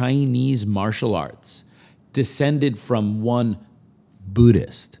of Chinese martial arts descended from one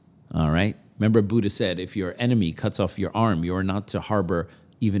Buddhist, all right? Remember Buddha said, if your enemy cuts off your arm, you are not to harbor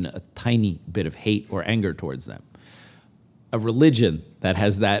even a tiny bit of hate or anger towards them. A religion that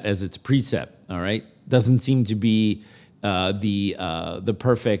has that as its precept, all right, doesn't seem to be the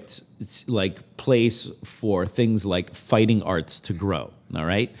perfect place for things like fighting arts to grow, all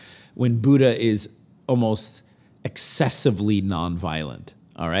right? When Buddha is almost excessively nonviolent,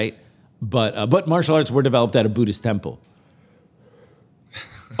 all right? But martial arts were developed at a Buddhist temple.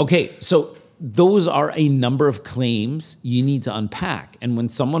 Okay, so those are a number of claims you need to unpack. And when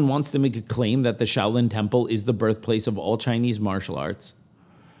someone wants to make a claim that the Shaolin Temple is the birthplace of all Chinese martial arts,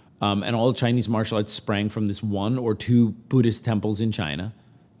 and all Chinese martial arts sprang from this one or two Buddhist temples in China,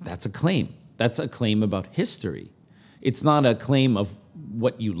 that's a claim. That's a claim about history. It's not a claim of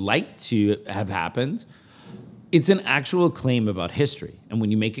what you like to have happened. It's an actual claim about history. And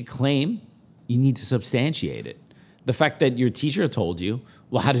when you make a claim, you need to substantiate it. The fact that your teacher told you,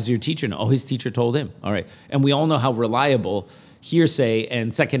 well, how does your teacher know? Oh, his teacher told him. All right. And we all know how reliable hearsay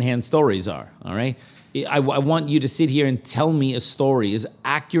and secondhand stories are. All right. I want you to sit here and tell me a story as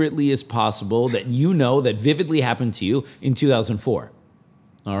accurately as possible that you know that vividly happened to you in 2004.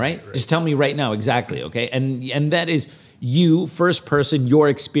 All right? Just tell me right now exactly, okay? And that is you, first person, your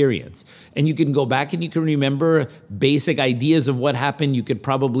experience. And you can go back and you can remember basic ideas of what happened. You could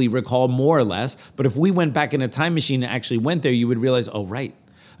probably recall more or less. But if we went back in a time machine and actually went there, you would realize, oh, right,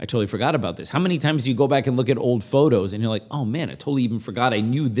 I totally forgot about this. How many times do you go back and look at old photos and you're like, oh man, I totally even forgot I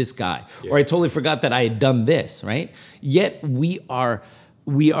knew this guy. Yeah. Or I totally forgot that I had done this, right? Yet we are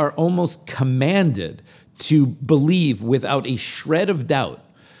almost commanded to believe without a shred of doubt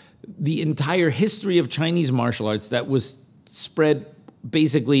the entire history of Chinese martial arts that was spread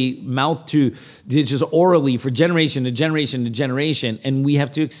basically mouth to just orally for generation to generation to generation, and we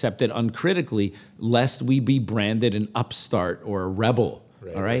have to accept it uncritically lest we be branded an upstart or a rebel.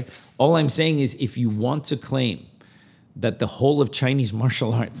 Right. All right? All I'm saying is if you want to claim that the whole of Chinese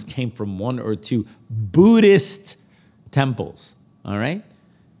martial arts came from one or two Buddhist temples, all right,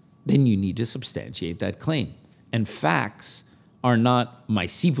 then you need to substantiate that claim. And facts are not my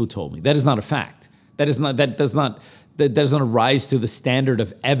sifu told me. That is not a fact. That does not rise to the standard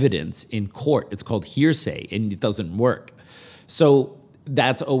of evidence in court. It's called hearsay, and it doesn't work. So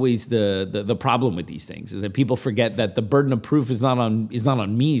that's always the problem with these things, is that people forget that the burden of proof is not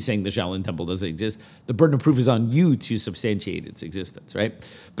on me saying the Shaolin Temple doesn't exist. The burden of proof is on you to substantiate its existence, right?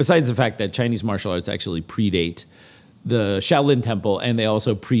 Besides the fact that Chinese martial arts actually predate the Shaolin Temple, and they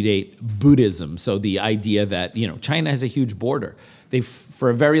also predate Buddhism. So the idea that, China has a huge border. They've,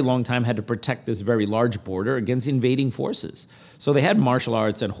 for a very long time, had to protect this very large border against invading forces. So they had martial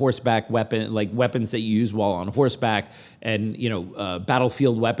arts and horseback weapons that you use while on horseback, and,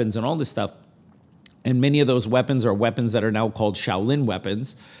 battlefield weapons and all this stuff. And many of those weapons are weapons that are now called Shaolin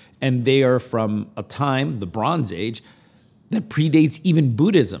weapons. And they are from a time, the Bronze Age, that predates even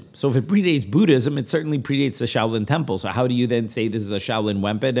Buddhism. So if it predates Buddhism, it certainly predates the Shaolin Temple. So how do you then say this is a Shaolin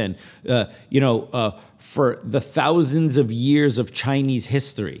weapon? And, for the thousands of years of Chinese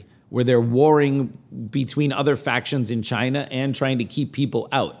history, where they're warring between other factions in China and trying to keep people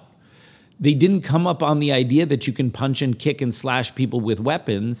out, they didn't come up on the idea that you can punch and kick and slash people with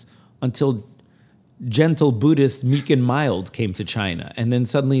weapons until gentle Buddhists, meek and mild, came to China. And then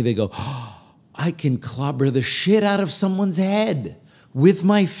suddenly they go, oh, I can clobber the shit out of someone's head with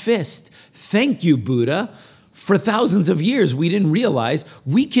my fist. Thank you, Buddha. For thousands of years, we didn't realize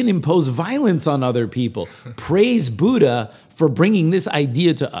we can impose violence on other people. Praise Buddha for bringing this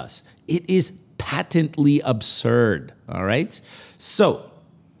idea to us. It is patently absurd, all right? So,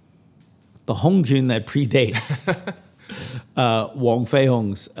 the Hongkun that predates Wang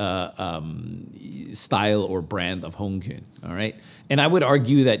Feihong's style or brand of Hongkun, all right? And I would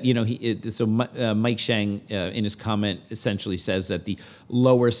argue that, Mike Shang in his comment essentially says that the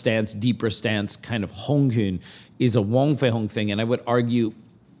lower stance, deeper stance kind of Hongkun is a Wang Feihong thing. And I would argue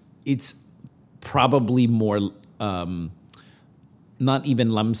it's probably more, not even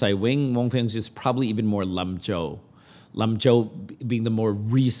Lam Sai Wing. Wang Feihong's is probably even more Lam Zhou. Lam Zhou being the more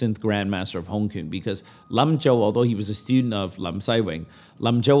recent grandmaster of Hongkun, because Lam Zhou, although he was a student of Lam Sai Wing,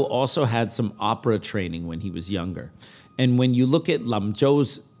 Lam Zhou also had some opera training when he was younger. And when you look at Lam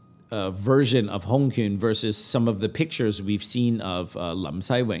Zhou's version of Hongkun versus some of the pictures we've seen of Lam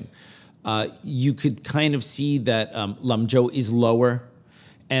Sai Wing, you could kind of see that Lam Zhou is lower.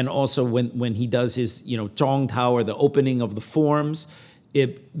 And also when he does his, Zhong Tao, or the opening of the forms,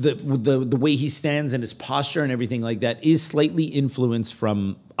 the way he stands and his posture and everything like that is slightly influenced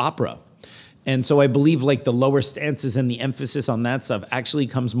from opera. And so I believe the lower stances and the emphasis on that stuff actually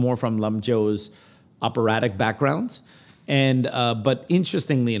comes more from Lam Zhou's operatic background. And but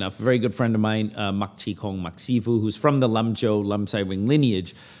interestingly enough, a very good friend of mine, Mak Chi Kong, Mak Sifu, who's from the Lam Zhou, Lam Sai Wing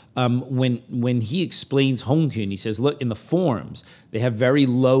lineage, when he explains Hongkun, he says, look, in the forms, they have very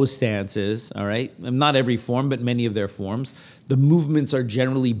low stances, all right? Not every form, but many of their forms. The movements are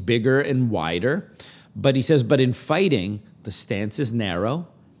generally bigger and wider. But he says, but in fighting, the stance is narrow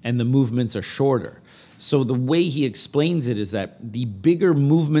and the movements are shorter. So the way he explains it is that the bigger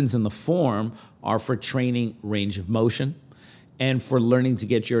movements in the form are for training range of motion and for learning to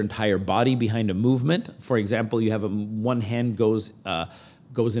get your entire body behind a movement. For example, you have one hand goes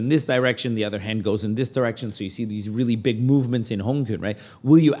in this direction, the other hand goes in this direction. So you see these really big movements in Hongkun, right?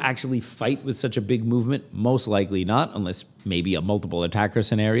 Will you actually fight with such a big movement? Most likely not, unless maybe a multiple attacker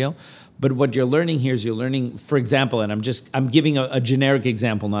scenario. But what you're learning here is you're learning, for example, and I'm giving a generic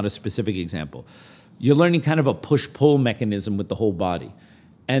example, not a specific example. You're learning kind of a push-pull mechanism with the whole body.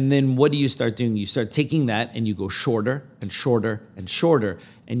 And then what do you start doing? You start taking that and you go shorter and shorter and shorter,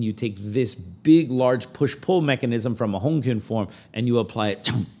 and you take this big, large push-pull mechanism from a Hongkun form and you apply it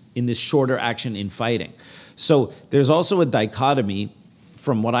in this shorter action in fighting. So there's also a dichotomy,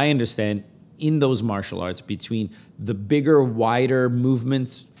 from what I understand, in those martial arts between the bigger, wider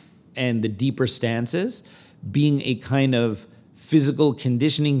movements and the deeper stances being a kind of physical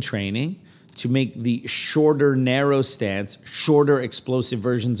conditioning training to make the shorter, narrow stance, shorter, explosive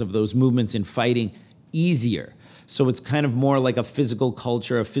versions of those movements in fighting easier. So it's kind of more like a physical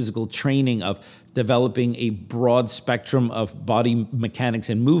culture, a physical training of developing a broad spectrum of body mechanics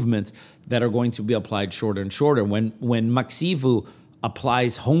and movements that are going to be applied shorter and shorter. When Maxifu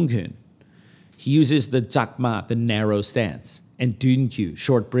applies Hongkun, he uses the Jakma, the narrow stance, and Dunkyu,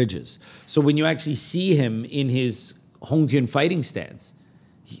 short bridges. So when you actually see him in his Hongkun fighting stance,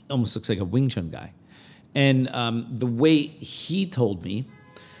 he almost looks like a Wing Chun guy. And the way he told me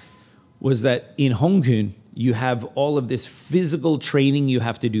was that in Hongkun, you have all of this physical training you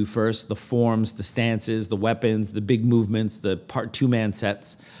have to do first, the forms, the stances, the weapons, the big movements, the two-man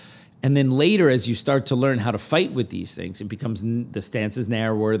sets. And then later, as you start to learn how to fight with these things, it becomes, the stance is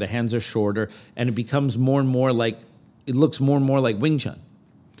narrower, the hands are shorter, and it becomes more and more like, it looks more and more like Wing Chun.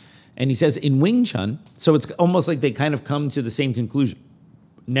 And he says in Wing Chun, so it's almost like they kind of come to the same conclusion.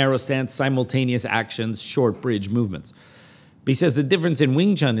 Narrow stance, simultaneous actions, short bridge movements. But he says the difference in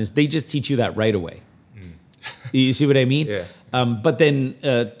Wing Chun is they just teach you that right away. You see what I mean? Yeah. But then,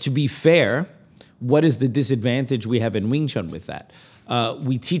 to be fair, what is the disadvantage we have in Wing Chun with that?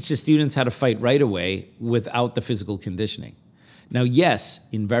 We teach the students how to fight right away without the physical conditioning. Now, yes,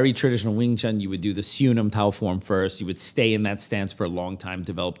 in very traditional Wing Chun, you would do the Siunam Tao form first. You would stay in that stance for a long time,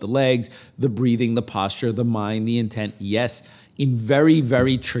 develop the legs, the breathing, the posture, the mind, the intent. Yes, in very,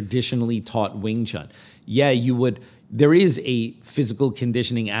 very traditionally taught Wing Chun, you would. There is a physical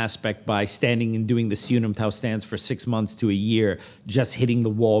conditioning aspect by standing and doing the Siunam Tao stance for 6 months to a year, just hitting the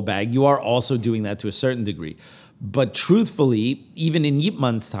wall bag. You are also doing that to a certain degree. But truthfully, even in Yip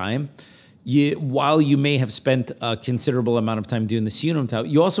Man's time, while you may have spent a considerable amount of time doing the Siunam Tao,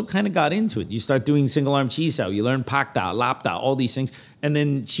 you also kind of got into it. You start doing single arm Chi Sao, you learn Pak Da, Lap Da, all these things, and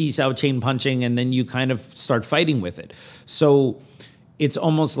then Chi Sao, chain punching, and then you kind of start fighting with it. So it's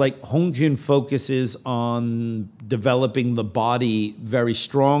almost like Hongkun focuses on developing the body very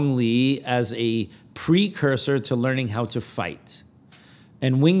strongly as a precursor to learning how to fight.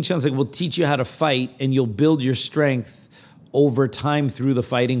 And Wing Chun's like, we'll teach you how to fight and you'll build your strength over time through the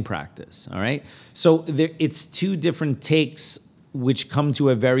fighting practice, all right? So it's two different takes which come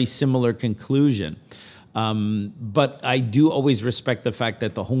to a very similar conclusion. But I do always respect the fact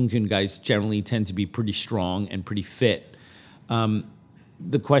that the Hongkun guys generally tend to be pretty strong and pretty fit.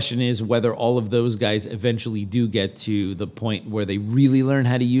 The question is whether all of those guys eventually do get to the point where they really learn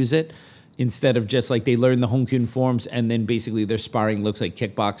how to use it, instead of just like they learn the Hongkun forms and then basically their sparring looks like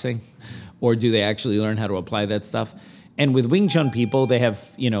kickboxing, or do they actually learn how to apply that stuff? And with Wing Chun people, they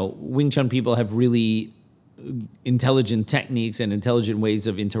have, Wing Chun people have really intelligent techniques and intelligent ways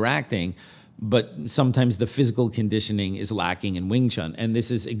of interacting, but sometimes the physical conditioning is lacking in Wing Chun. And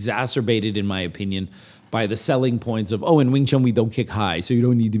this is exacerbated, in my opinion, by the selling points of, in Wing Chun we don't kick high, so you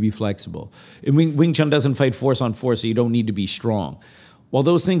don't need to be flexible. In Wing Chun doesn't fight force on force, so you don't need to be strong. While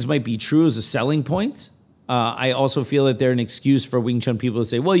those things might be true as a selling point, I also feel that they're an excuse for Wing Chun people to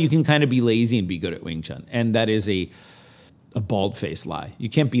say, well, you can kind of be lazy and be good at Wing Chun. And that is a bald-faced lie. You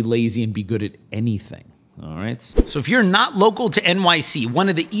can't be lazy and be good at anything. All right. So if you're not local to NYC, one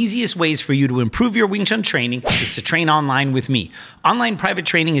of the easiest ways for you to improve your Wing Chun training is to train online with me. Online private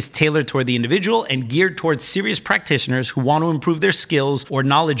training is tailored toward the individual and geared towards serious practitioners who want to improve their skills or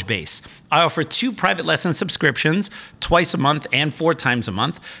knowledge base. I offer 2 private lesson subscriptions, twice a month and 4 times a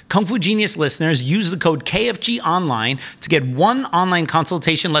month. Kung Fu Genius listeners use the code KFG Online to get 1 online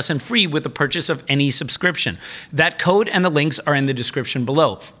consultation lesson free with the purchase of any subscription. That code and the links are in the description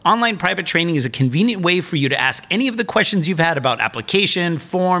below. Online private training is a convenient way for you to ask any of the questions you've had about application,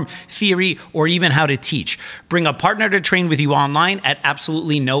 form, theory, or even how to teach. Bring a partner to train with you online at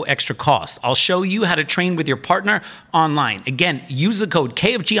absolutely no extra cost. I'll show you how to train with your partner online. Again, use the code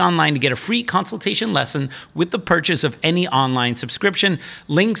KFG Online to get a free consultation lesson with the purchase of any online subscription.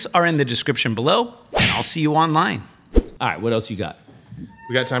 Links are in the description below, and I'll see you online. All right, what else you got?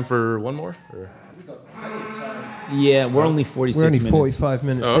 We got time for one more? Or? Yeah, we're only 46 We're only minutes. 45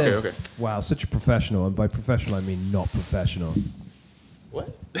 minutes Oh, okay, in. okay. Wow, such a professional. And by professional, I mean not professional.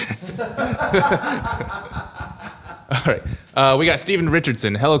 What? All right. We got Steven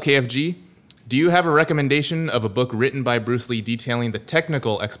Richardson. Hello, KFG. Do you have a recommendation of a book written by Bruce Lee detailing the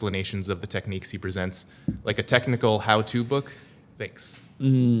technical explanations of the techniques he presents, like a technical how-to book? Thanks.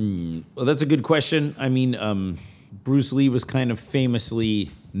 Well, that's a good question. I mean, Bruce Lee was kind of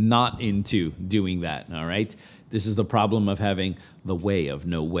famously not into doing that, all right? This is the problem of having the way of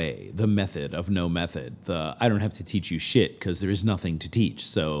no way, the method of no method, the I don't have to teach you shit because there is nothing to teach,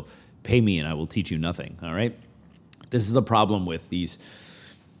 so pay me and I will teach you nothing, all right? This is the problem with these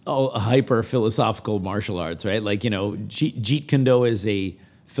hyper-philosophical martial arts, right? Like, Jeet Kune Do is a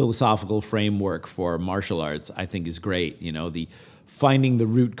philosophical framework for martial arts, I think is great. The finding the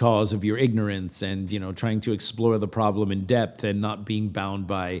root cause of your ignorance and, trying to explore the problem in depth and not being bound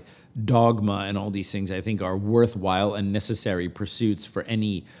by dogma and all these things, I think are worthwhile and necessary pursuits for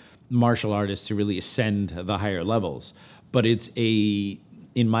any martial artist to really ascend the higher levels. But it's in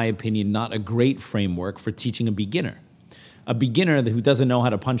my opinion, not a great framework for teaching a beginner. A beginner who doesn't know how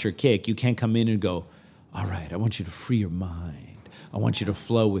to punch or kick, you can't come in and go, all right, I want you to free your mind. I want you to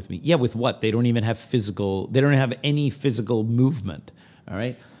flow with me. Yeah, with what? They don't even have they don't have any physical movement, all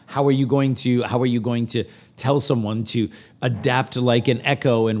right? How are you going to tell someone to adapt like an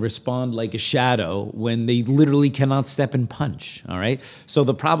echo and respond like a shadow when they literally cannot step and punch, all right? So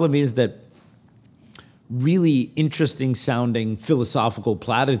the problem is that really interesting sounding philosophical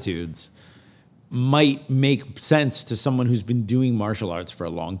platitudes might make sense to someone who's been doing martial arts for a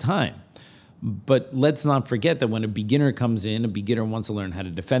long time. But let's not forget that when a beginner comes in, a beginner wants to learn how to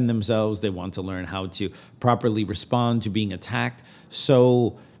defend themselves. They want to learn how to properly respond to being attacked.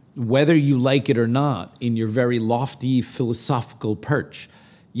 So whether you like it or not, in your very lofty philosophical perch,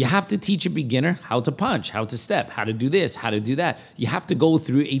 you have to teach a beginner how to punch, how to step, how to do this, how to do that. You have to go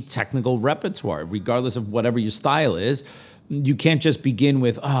through a technical repertoire, regardless of whatever your style is. You can't just begin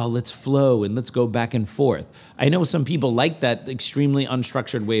with, let's flow and let's go back and forth. I know some people like that extremely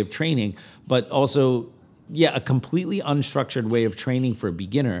unstructured way of training, but also, a completely unstructured way of training for a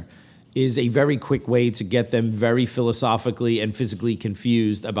beginner is a very quick way to get them very philosophically and physically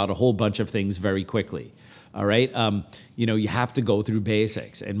confused about a whole bunch of things very quickly. All right. You have to go through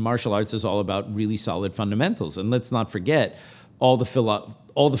basics, and martial arts is all about really solid fundamentals. And let's not forget all the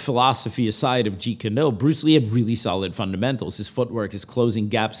philosophy aside of Jeet Kune Do, Bruce Lee had really solid fundamentals. His footwork, his closing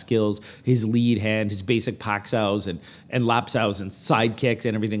gap skills, his lead hand, his basic pak saos and lap saos and side kicks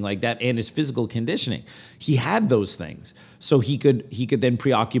and everything like that, and his physical conditioning. He had those things. So he could then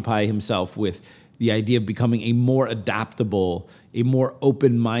preoccupy himself with the idea of becoming a more adaptable, a more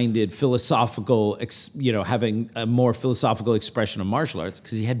open-minded, philosophical, having a more philosophical expression of martial arts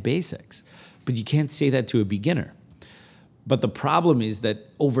because he had basics. But you can't say that to a beginner. But the problem is that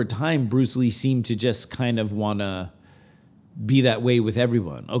over time, Bruce Lee seemed to just kind of want to be that way with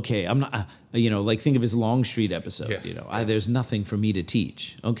everyone. Okay, I'm not, like think of his Longstreet episode, there's nothing for me to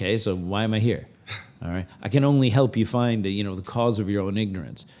teach. Okay, so why am I here? All right, I can only help you find the cause of your own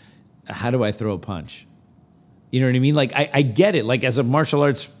ignorance. How do I throw a punch? You know what I mean? Like, I get it. Like, as a martial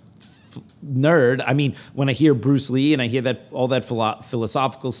arts nerd, I mean, when I hear Bruce Lee and I hear all that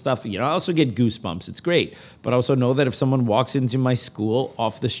philosophical stuff, I also get goosebumps. It's great. But I also know that if someone walks into my school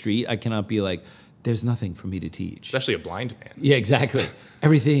off the street, I cannot be like, there's nothing for me to teach. Especially a blind man. Yeah, exactly.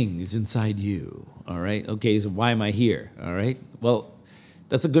 Everything is inside you. All right? Okay, so why am I here? All right? Well,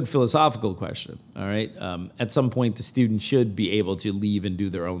 that's a good philosophical question. All right? At some point, the student should be able to leave and do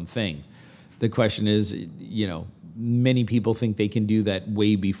their own thing. The question is, many people think they can do that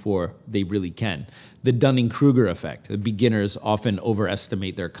way before they really can. The Dunning-Kruger effect. The beginners often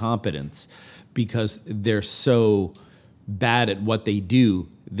overestimate their competence because they're so bad at what they do,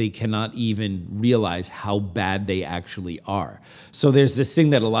 they cannot even realize how bad they actually are. So there's this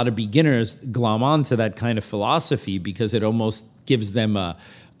thing that a lot of beginners glom onto that kind of philosophy because it almost gives them a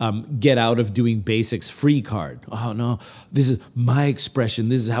get out of doing basics free card. Oh no, this is my expression.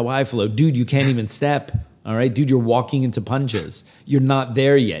 This is how I flow. Dude, you can't even step. All right, dude, you're walking into punches. You're not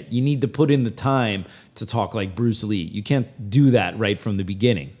there yet. You need to put in the time to talk like Bruce Lee. You can't do that right from the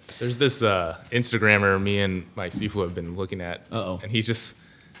beginning. There's this Instagrammer me and my Sifu have been looking at. Uh-oh. And he's just,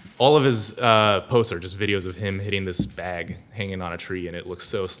 all of his posts are just videos of him hitting this bag hanging on a tree, and it looks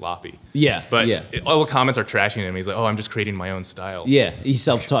so sloppy. Yeah, But yeah. all the comments are trashing him. He's like, oh, I'm just creating my own style. Yeah, he's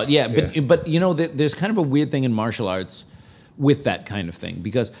self-taught. Yeah, Yeah. but you know, there's kind of a weird thing in martial arts with that kind of thing,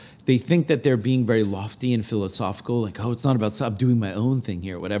 because they think that they're being very lofty and philosophical, like, oh, it's not about, I'm doing my own thing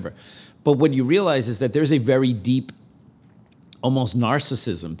here, whatever. But what you realize is that there's a very deep, almost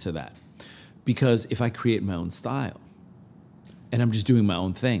narcissism to that. Because if I create my own style and I'm just doing my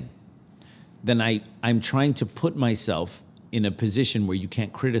own thing, then I'm trying to put myself in a position where you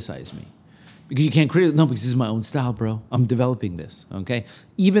can't criticize me. Because you can't criticize, no, because this is my own style, bro. I'm developing this, okay?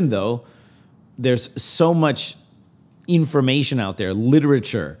 Even though there's so much information out there,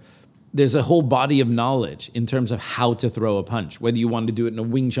 literature, there's a whole body of knowledge in terms of how to throw a punch, whether you want to do it in a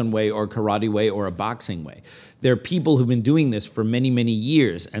Wing Chun way or a karate way or a boxing way. There are people who've been doing this for many, many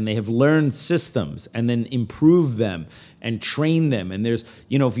years, and they have learned systems and then improved them and trained them. And there's,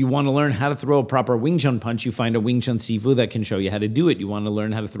 you know, if you want to learn how to throw a proper Wing Chun punch, you find a Wing Chun Sifu that can show you how to do it. You want to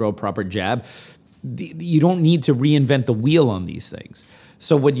learn how to throw a proper jab. You don't need to reinvent the wheel on these things.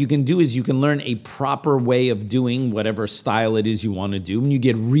 So what you can do is you can learn a proper way of doing whatever style it is you want to do. And you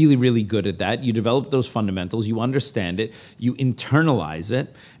get really, really good at that. You develop those fundamentals. You understand it. You internalize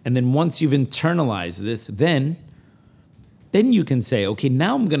it. And then once you've internalized this, then you can say, okay,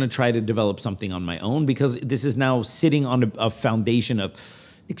 now I'm going to try to develop something on my own, because this is now sitting on a foundation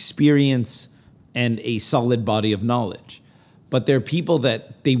of experience and a solid body of knowledge. But there are people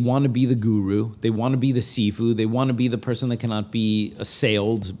that they want to be the guru, they want to be the Sifu, they want to be the person that cannot be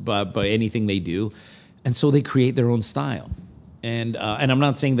assailed by anything they do. And so they create their own style. And I'm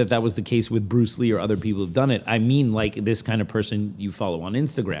not saying that was the case with Bruce Lee or other people who've done it. I mean, like this kind of person you follow on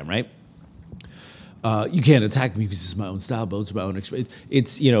Instagram, right? You can't attack me because this is my own style, but it's my own experience.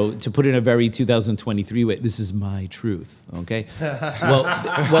 It's, you know, to put it in a very 2023 way, this is my truth, okay?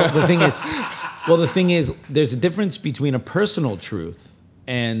 The thing is, there's a difference between a personal truth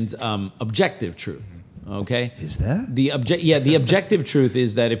and objective truth, okay? Is there? The objective truth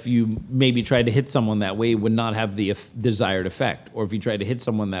is that if you maybe tried to hit someone that way, it would not have the desired effect. Or if you tried to hit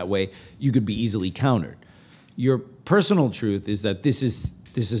someone that way, you could be easily countered. Your personal truth is that this is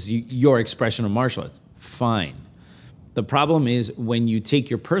your expression of martial arts. Fine. The problem is when you take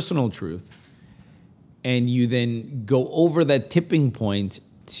your personal truth and you then go over that tipping point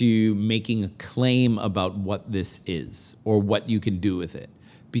to making a claim about what this is or what you can do with it.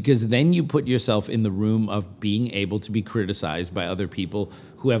 Because then you put yourself in the room of being able to be criticized by other people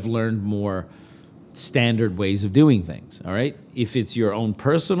who have learned more standard ways of doing things, all right? If it's your own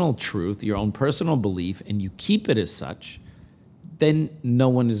personal truth, your own personal belief, and you keep it as such, then no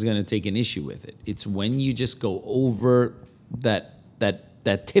one is going to take an issue with it. It's when you just go over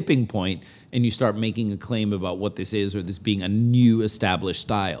that tipping point and you start making a claim about what this is, or this being a new established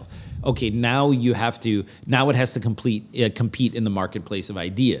style. Okay, now it has to compete in the marketplace of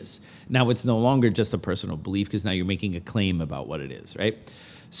ideas. Now it's no longer just a personal belief, because now you're making a claim about what it is, right?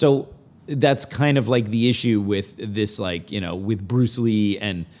 So that's kind of like the issue with this, like, you know, with Bruce Lee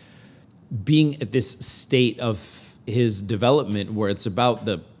and being at this state of his development where it's about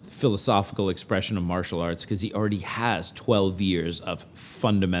the philosophical expression of martial arts, because he already has 12 years of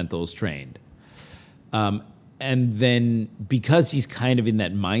fundamentals trained. And then because he's kind of in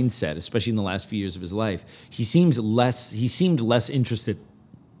that mindset, especially in the last few years of his life, he seemed less interested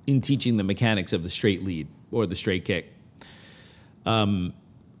in teaching the mechanics of the straight lead or the straight kick.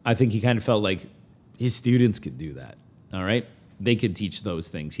 I think he kind of felt like his students could do that, all right? They could teach those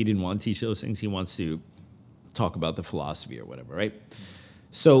things. He didn't want to teach those things. He wants to talk about the philosophy or whatever, right?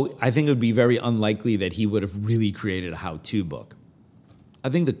 So I think it would be very unlikely that he would have really created a how-to book. I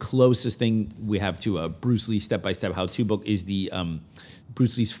think the closest thing we have to a Bruce Lee step-by-step how-to book is the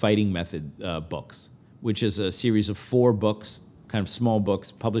Bruce Lee's Fighting Method books, which is a series of 4 books, kind of small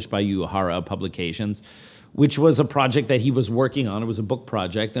books, published by Uehara Publications, which was a project that he was working on. It was a book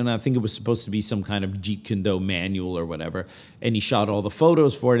project, and I think it was supposed to be some kind of Jeet Kune Do manual or whatever. And he shot all the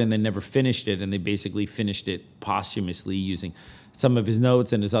photos for it and then never finished it, and they basically finished it posthumously using some of his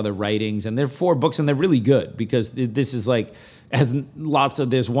notes and his other writings. And they're 4 books, and they're really good, because this is like, has lots of,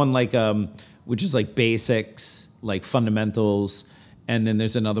 there's one like, which is like basics, like fundamentals, and then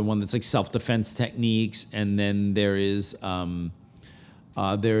there's another one that's like self-defense techniques, and then there is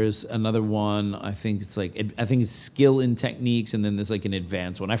There's another one. I think it's skill in techniques, and then there's like an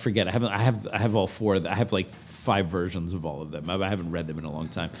advanced one. I forget. I have all four. I have like 5 versions of all of them. I haven't read them in a long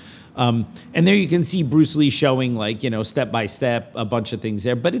time. And there you can see Bruce Lee showing like, step by step a bunch of things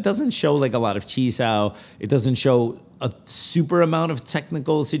there, but it doesn't show like a lot of chi sao. It doesn't show a super amount of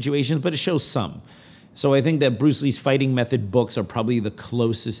technical situations, but it shows some. So I think that Bruce Lee's fighting method books are probably the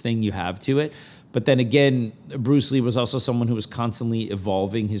closest thing you have to it. But then again, Bruce Lee was also someone who was constantly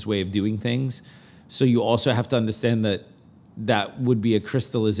evolving his way of doing things. So you also have to understand that that would be a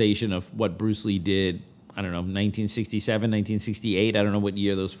crystallization of what Bruce Lee did, I don't know, 1967, 1968. I don't know what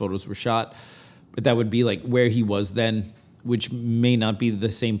year those photos were shot. But that would be like where he was then, which may not be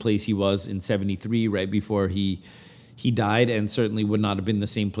the same place he was in 73, right before he died, and certainly would not have been the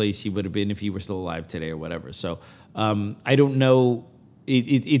same place he would have been if he were still alive today or whatever. So I don't know.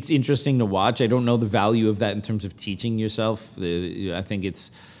 It's interesting to watch. I don't know the value of that in terms of teaching yourself. I think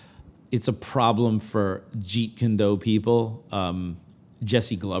it's a problem for Jeet Kune Do people.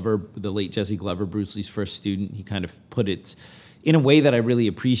 Jesse Glover, the late Jesse Glover, Bruce Lee's first student, he kind of put it in a way that I really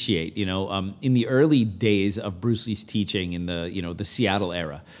appreciate. In the early days of Bruce Lee's teaching in the Seattle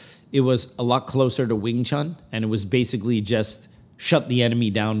era, it was a lot closer to Wing Chun, and it was basically just shut the enemy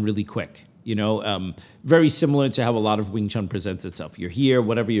down really quick. Very similar to how a lot of Wing Chun presents itself. You're here,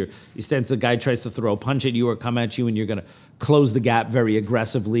 whatever your stance, the guy tries to throw a punch at you or come at you, and you're going to close the gap very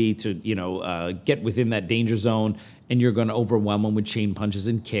aggressively to, get within that danger zone, and you're going to overwhelm him with chain punches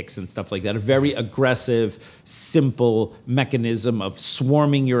and kicks and stuff like that. A very aggressive, simple mechanism of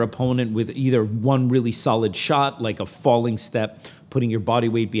swarming your opponent with either one really solid shot, like a falling step, putting your body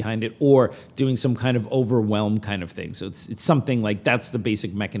weight behind it, or doing some kind of overwhelm kind of thing. So it's something like that's the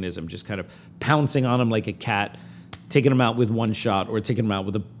basic mechanism, just kind of pouncing on him like a cat, taking him out with one shot, or taking him out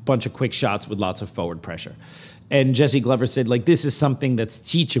with a bunch of quick shots with lots of forward pressure. And Jesse Glover said, like, this is something that's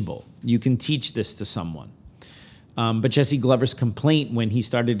teachable. You can teach this to someone. But Jesse Glover's complaint when he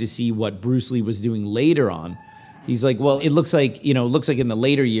started to see what Bruce Lee was doing later on, he's like, well, it looks like in the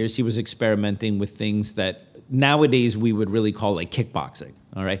later years he was experimenting with things that nowadays we would really call like kickboxing.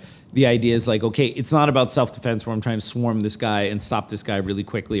 All right. The idea is like, okay, it's not about self-defense where I'm trying to swarm this guy and stop this guy really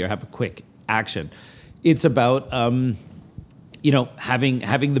quickly or have a quick action. It's about, having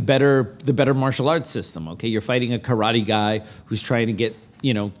the better martial arts system. Okay. You're fighting a karate guy who's trying to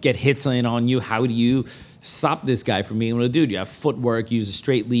get hits in on you. How do you stop this guy from being able to do it? You have footwork, use a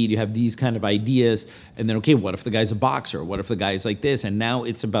straight lead, you have these kind of ideas. And then, okay, what if the guy's a boxer? What if the guy's like this? And now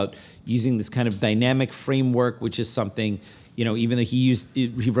it's about using this kind of dynamic framework, which is something, even though he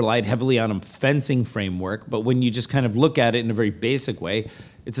relied heavily on a fencing framework, but when you just kind of look at it in a very basic way,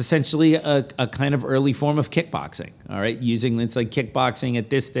 it's essentially a kind of early form of kickboxing. All right. It's like kickboxing at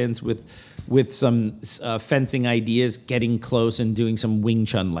distance with some fencing ideas, getting close and doing some Wing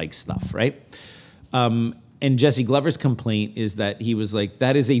Chun like stuff. Right. And Jesse Glover's complaint is that he was like,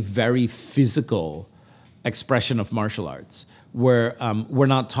 that is a very physical expression of martial arts where we're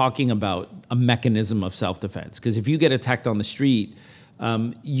not talking about a mechanism of self-defense. Because if you get attacked on the street,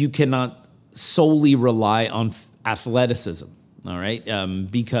 you cannot solely rely on athleticism, all right?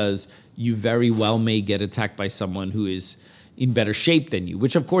 Because you very well may get attacked by someone who is in better shape than you,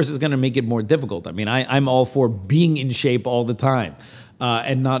 which of course is going to make it more difficult. I mean, I'm all for being in shape all the time.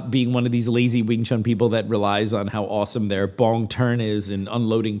 And not being one of these lazy Wing Chun people that relies on how awesome their bong turn is and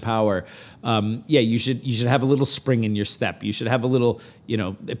unloading power. You should have a little spring in your step. You should have a little,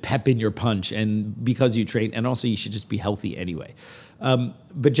 pep in your punch, and because you train, and also you should just be healthy anyway.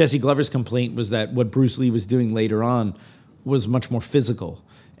 But Jesse Glover's complaint was that what Bruce Lee was doing later on was much more physical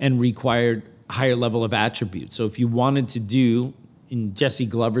and required a higher level of attributes. So if you wanted to do, in Jesse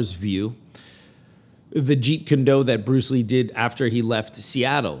Glover's view, the Jeet Kune Do that Bruce Lee did after he left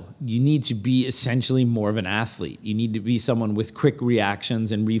Seattle, you need to be essentially more of an athlete. You need to be someone with quick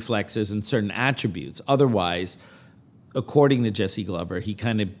reactions and reflexes and certain attributes. Otherwise, according to Jesse Glover, he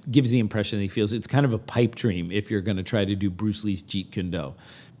kind of gives the impression that he feels it's kind of a pipe dream if you're going to try to do Bruce Lee's Jeet Kune Do,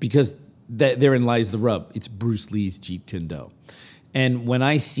 because therein lies the rub. It's Bruce Lee's Jeet Kune Do. And when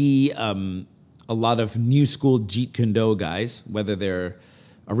I see a lot of new school Jeet Kune Do guys, whether they're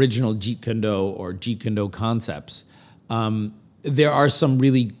original Jeet Kune Do or Jeet Kune Do concepts, there are some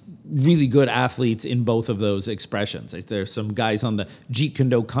really, really good athletes in both of those expressions. There's some guys on the Jeet Kune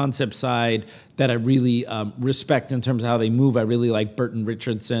Do concept side that I really respect in terms of how they move. I really like Burton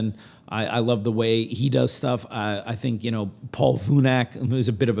Richardson. I love the way he does stuff. I think, Paul Vunak, who's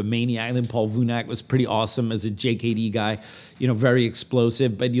a bit of a maniac. I think Paul Vunak was pretty awesome as a JKD guy, very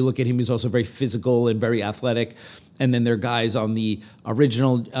explosive. But you look at him, he's also very physical and very athletic. And then there are guys on the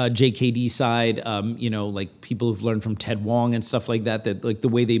original JKD side, like people who've learned from Ted Wong and stuff like that, that like the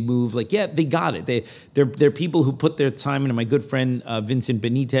way they move, like, yeah, they got it. They're people who put their time into. My good friend Vincent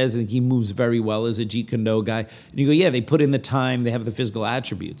Benitez, I think he moves very well as a Jeet Kune Do guy. And you go, yeah, they put in the time, they have the physical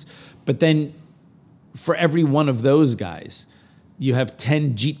attributes. But then for every one of those guys, you have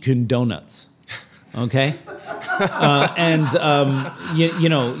 10 Jeet Kune Donuts. Okay?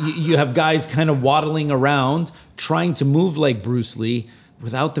 You have guys kind of waddling around trying to move like Bruce Lee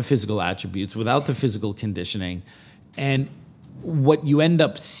without the physical attributes, without the physical conditioning. And what you end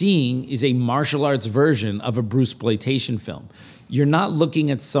up seeing is a martial arts version of a Bruceploitation film. You're not looking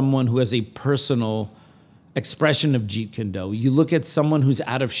at someone who has a personal expression of Jeet Kune Do. You look at someone who's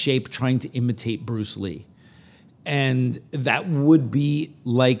out of shape trying to imitate Bruce Lee. And that would be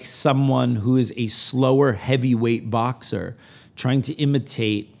like someone who is a slower heavyweight boxer trying to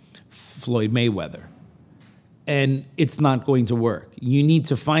imitate Floyd Mayweather. And it's not going to work. You need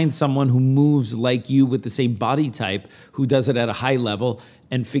to find someone who moves like you with the same body type, who does it at a high level,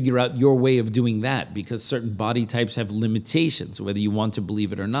 and figure out your way of doing that, because certain body types have limitations, whether you want to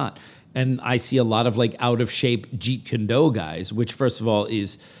believe it or not. And I see a lot of like out of shape Jeet Kune Do guys, which first of all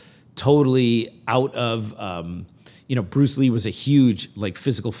is totally out of, Bruce Lee was a huge like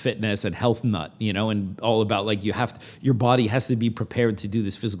physical fitness and health nut, and all about like your body has to be prepared to do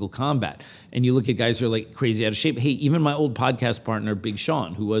this physical combat. And you look at guys who are like crazy out of shape. Hey, even my old podcast partner, Big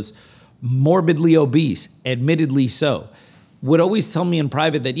Sean, who was morbidly obese, admittedly so, would always tell me in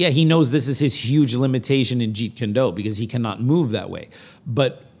private that, yeah, he knows this is his huge limitation in Jeet Kune Do because he cannot move that way.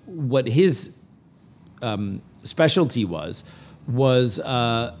 But what his specialty was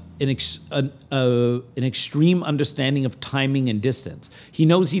an extreme understanding of timing and distance. He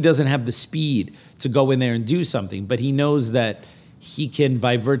knows he doesn't have the speed to go in there and do something, but he knows that he can,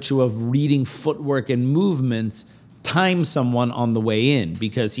 by virtue of reading footwork and movements, time someone on the way in,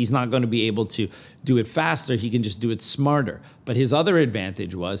 because he's not going to be able to do it faster. He can just do it smarter. But his other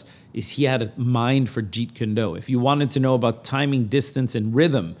advantage is he had a mind for Jeet Kune Do. If you wanted to know about timing, distance, and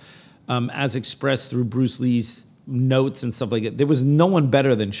rhythm, as expressed through Bruce Lee's notes and stuff like that, there was no one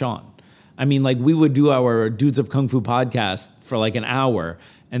better than Sean. I mean, like, we would do our Dudes of Kung Fu podcast for like an hour,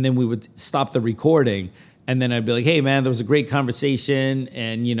 and then we would stop the recording, and then I'd be like, hey, man, there was a great conversation,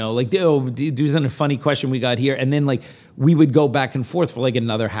 and, isn't a funny question we got here? And then, like, we would go back and forth for like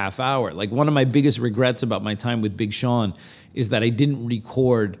another half hour. Like, one of my biggest regrets about my time with Big Sean is that I didn't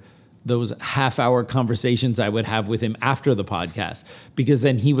record those half-hour conversations I would have with him after the podcast, because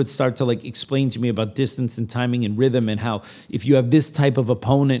then he would start to like explain to me about distance and timing and rhythm, and how if you have this type of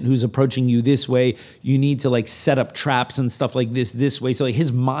opponent who's approaching you this way, you need to like set up traps and stuff like this way. So like,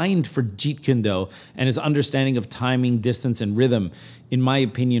 his mind for Jeet Kune Do and his understanding of timing, distance, and rhythm, in my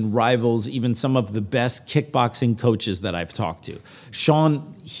opinion, rivals even some of the best kickboxing coaches that I've talked to.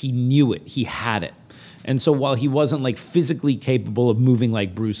 Sean, he knew it. He had it. And so while he wasn't like physically capable of moving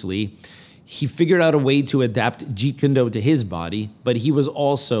like Bruce Lee, he figured out a way to adapt Jeet Kune Do to his body, but he was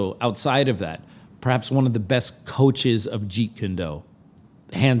also, outside of that, perhaps one of the best coaches of Jeet Kune Do,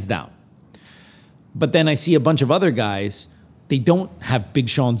 hands down. But then I see a bunch of other guys, they don't have Big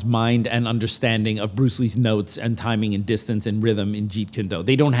Sean's mind and understanding of Bruce Lee's notes and timing and distance and rhythm in Jeet Kune Do.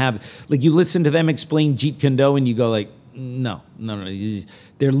 They don't have, like, you listen to them explain Jeet Kune Do and you go like, no.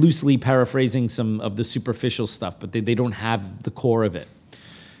 They're loosely paraphrasing some of the superficial stuff, but they don't have the core of it.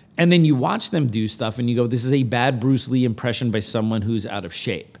 And then you watch them do stuff and you go, this is a bad Bruce Lee impression by someone who's out of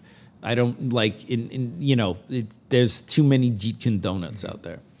shape. I don't like, there's too many Jeet Kune Donuts out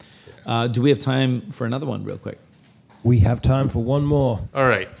there. Do we have time for another one real quick? We have time for one more. All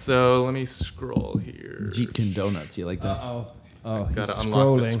right, so let me scroll here. Jeet Kune Donuts, you like that? Oh, Gotta he's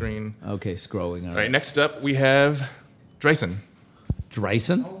unlock the scrolling. screen. Okay, scrolling. All right, next up we have Dryson.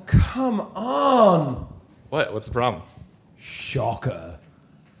 Dryson? Come on. What? What's the problem? Shocker.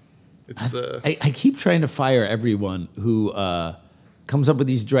 It's I keep trying to fire everyone who comes up with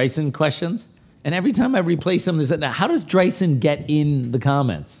these Dryson questions, and every time I replace them, there's how does Dryson get in the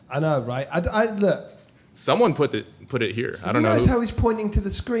comments? I know, right? I look. someone put it here. I don't know. Notice how he's pointing to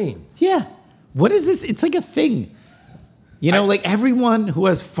the screen. Yeah. What is this? It's like a thing. Like everyone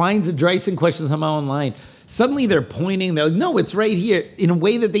who finds a Dryson question somehow online, suddenly they're pointing. They're like, no, it's right here, in a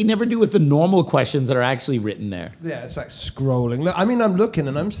way that they never do with the normal questions that are actually written there. Yeah, it's like scrolling. Look, I mean, I'm looking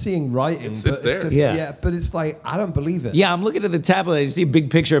and I'm seeing writing. It's but there. Just, Yeah. but it's like, I don't believe it. Yeah, I'm looking at the tablet. I just see a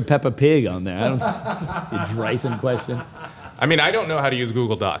big picture of Peppa Pig on there. I don't see a Dryson question. I mean, I don't know how to use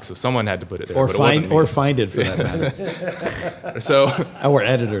Google Docs, so someone had to put it there. Or but it wasn't me. find it for that matter. So, Our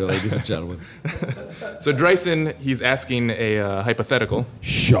editor, ladies and gentlemen. so Dryson, he's asking a hypothetical.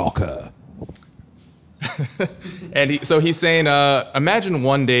 Shocker. And so he's saying, imagine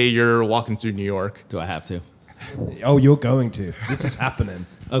one day you're walking through New York. Do I have to? Oh, you're going to. This is happening.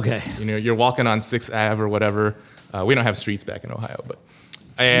 Okay. You know, you're walking on 6th Ave or whatever. We don't have streets back in Ohio, but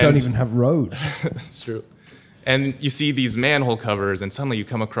We don't even have roads. It's true. And you see these manhole covers, and suddenly you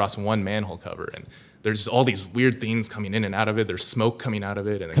come across one manhole cover, and there's just all these weird things coming in and out of it. There's smoke coming out of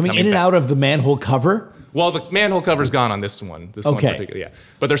it, and then Coming in and back. out of the manhole cover? Well, the manhole cover's gone on this one. This one Okay. particularly, yeah.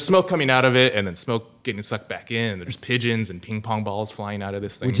 But there's smoke coming out of it, and then smoke getting sucked back in. And there's pigeons and ping pong balls flying out of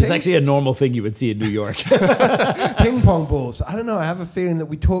this thing. Which is actually a normal thing you would see in New York. Ping pong balls. I don't know. I have a feeling that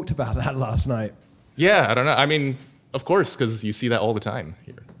we talked about that last night. Yeah, I don't know. I mean, of course, because you see that all the time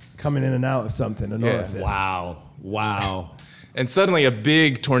here. Coming in and out of something, an Yeah. orifice. Wow. And suddenly a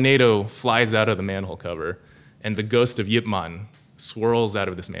big tornado flies out of the manhole cover, and the ghost of Yip Man swirls out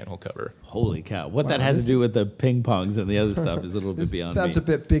of this manhole cover. Holy cow. What that has to do with the ping pongs and the other stuff is a little bit beyond Sounds me. a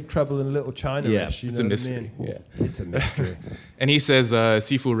bit Big Trouble in Little China-ish. Yeah, you it's know a what mystery, I mean? yeah. It's a mystery. And he says,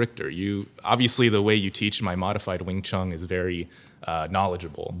 Sifu Richter, you obviously the way you teach my modified Wing Chun is very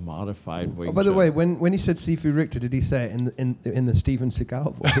knowledgeable. Modified Wing Oh, by the Chun. way, when he said Sifu Richter, did he say it in the Steven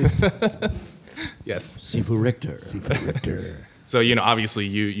Seagal voice? Yes. Sifu Richter. Sifu Richter. So, you know, obviously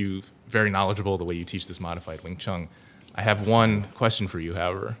you very knowledgeable the way you teach this modified Wing Chun. I have one question for you,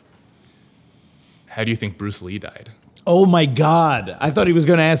 however. How do you think Bruce Lee died? Oh my God. I thought he was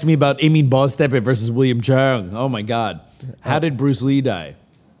going to ask me about Amin Bostepe versus William Chung. Oh my God. How did Bruce Lee die?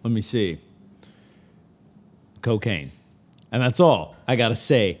 Let me see. Cocaine. And that's all I got to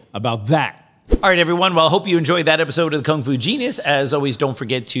say about that. All right, everyone. Well, I hope you enjoyed that episode of the Kung Fu Genius. As always, don't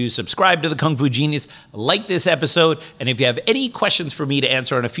forget to subscribe to the Kung Fu Genius, like this episode, and if you have any questions for me to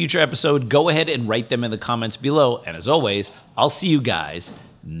answer on a future episode, go ahead and write them in the comments below. And as always, I'll see you guys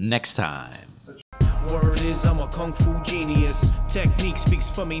next time. Word is I'm a kung fu genius. Technique speaks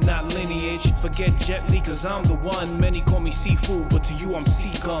for me, not lineage. Forget Jet Li, cause I'm the one. Many call me seafood, but to you I'm sea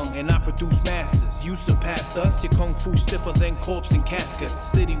gung. And I produce masters. You surpassed us. Your kung fu stiffer than corpse and caskets.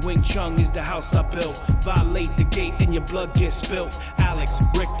 City Wing Chun is the house I built. Violate the gate and your blood gets spilt. Alex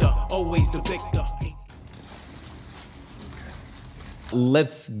Richter, always the victor.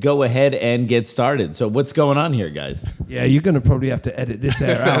 Let's go ahead and get started. So what's going on here, guys? Yeah, you're going to probably have to edit this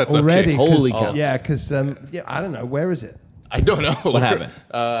air out That's okay. already. 'cause- Holy cow. Yeah, because, I don't know. Where is it? I don't know. What happened?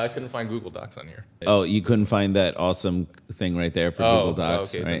 I couldn't find Google Docs on here. Oh, you couldn't find that awesome thing right there for Oh, Google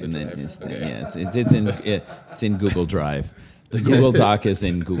Docs, okay, right? from And the then drive. it's, Okay. yeah, it's in Google Drive. The Google Doc is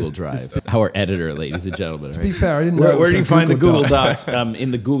in Google Drive. Our editor, ladies and gentlemen. To be fair, I didn't know. Where, it where was do you on find the Google Docs. Docs?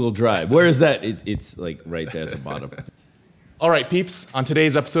 In the Google Drive. Where is that? It's like right there at the bottom. All right, peeps. On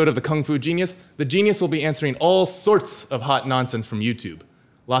today's episode of the Kung Fu Genius, the genius will be answering all sorts of hot nonsense from YouTube.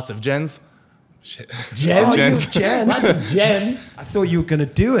 Lots of gens. Shit. Oh, Gens. you Jen. Lots of gens. I thought you were going to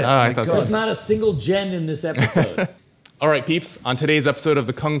do it. I My thought so. God. There's not a single gen in this episode. All right, peeps. On today's episode of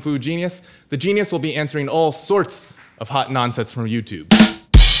the Kung Fu Genius, the genius will be answering all sorts of hot nonsense from YouTube.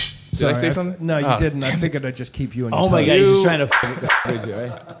 Did Sorry, I say something? No, you Oh, didn't. I figured I'd just keep you on your Oh my toes. God, he's just You- trying to f with you,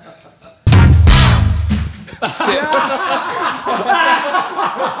 right?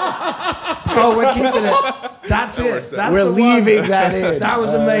 Oh, we're keeping it. That's it. That's We're the leaving one. that in. That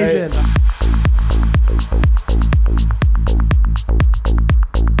was amazing.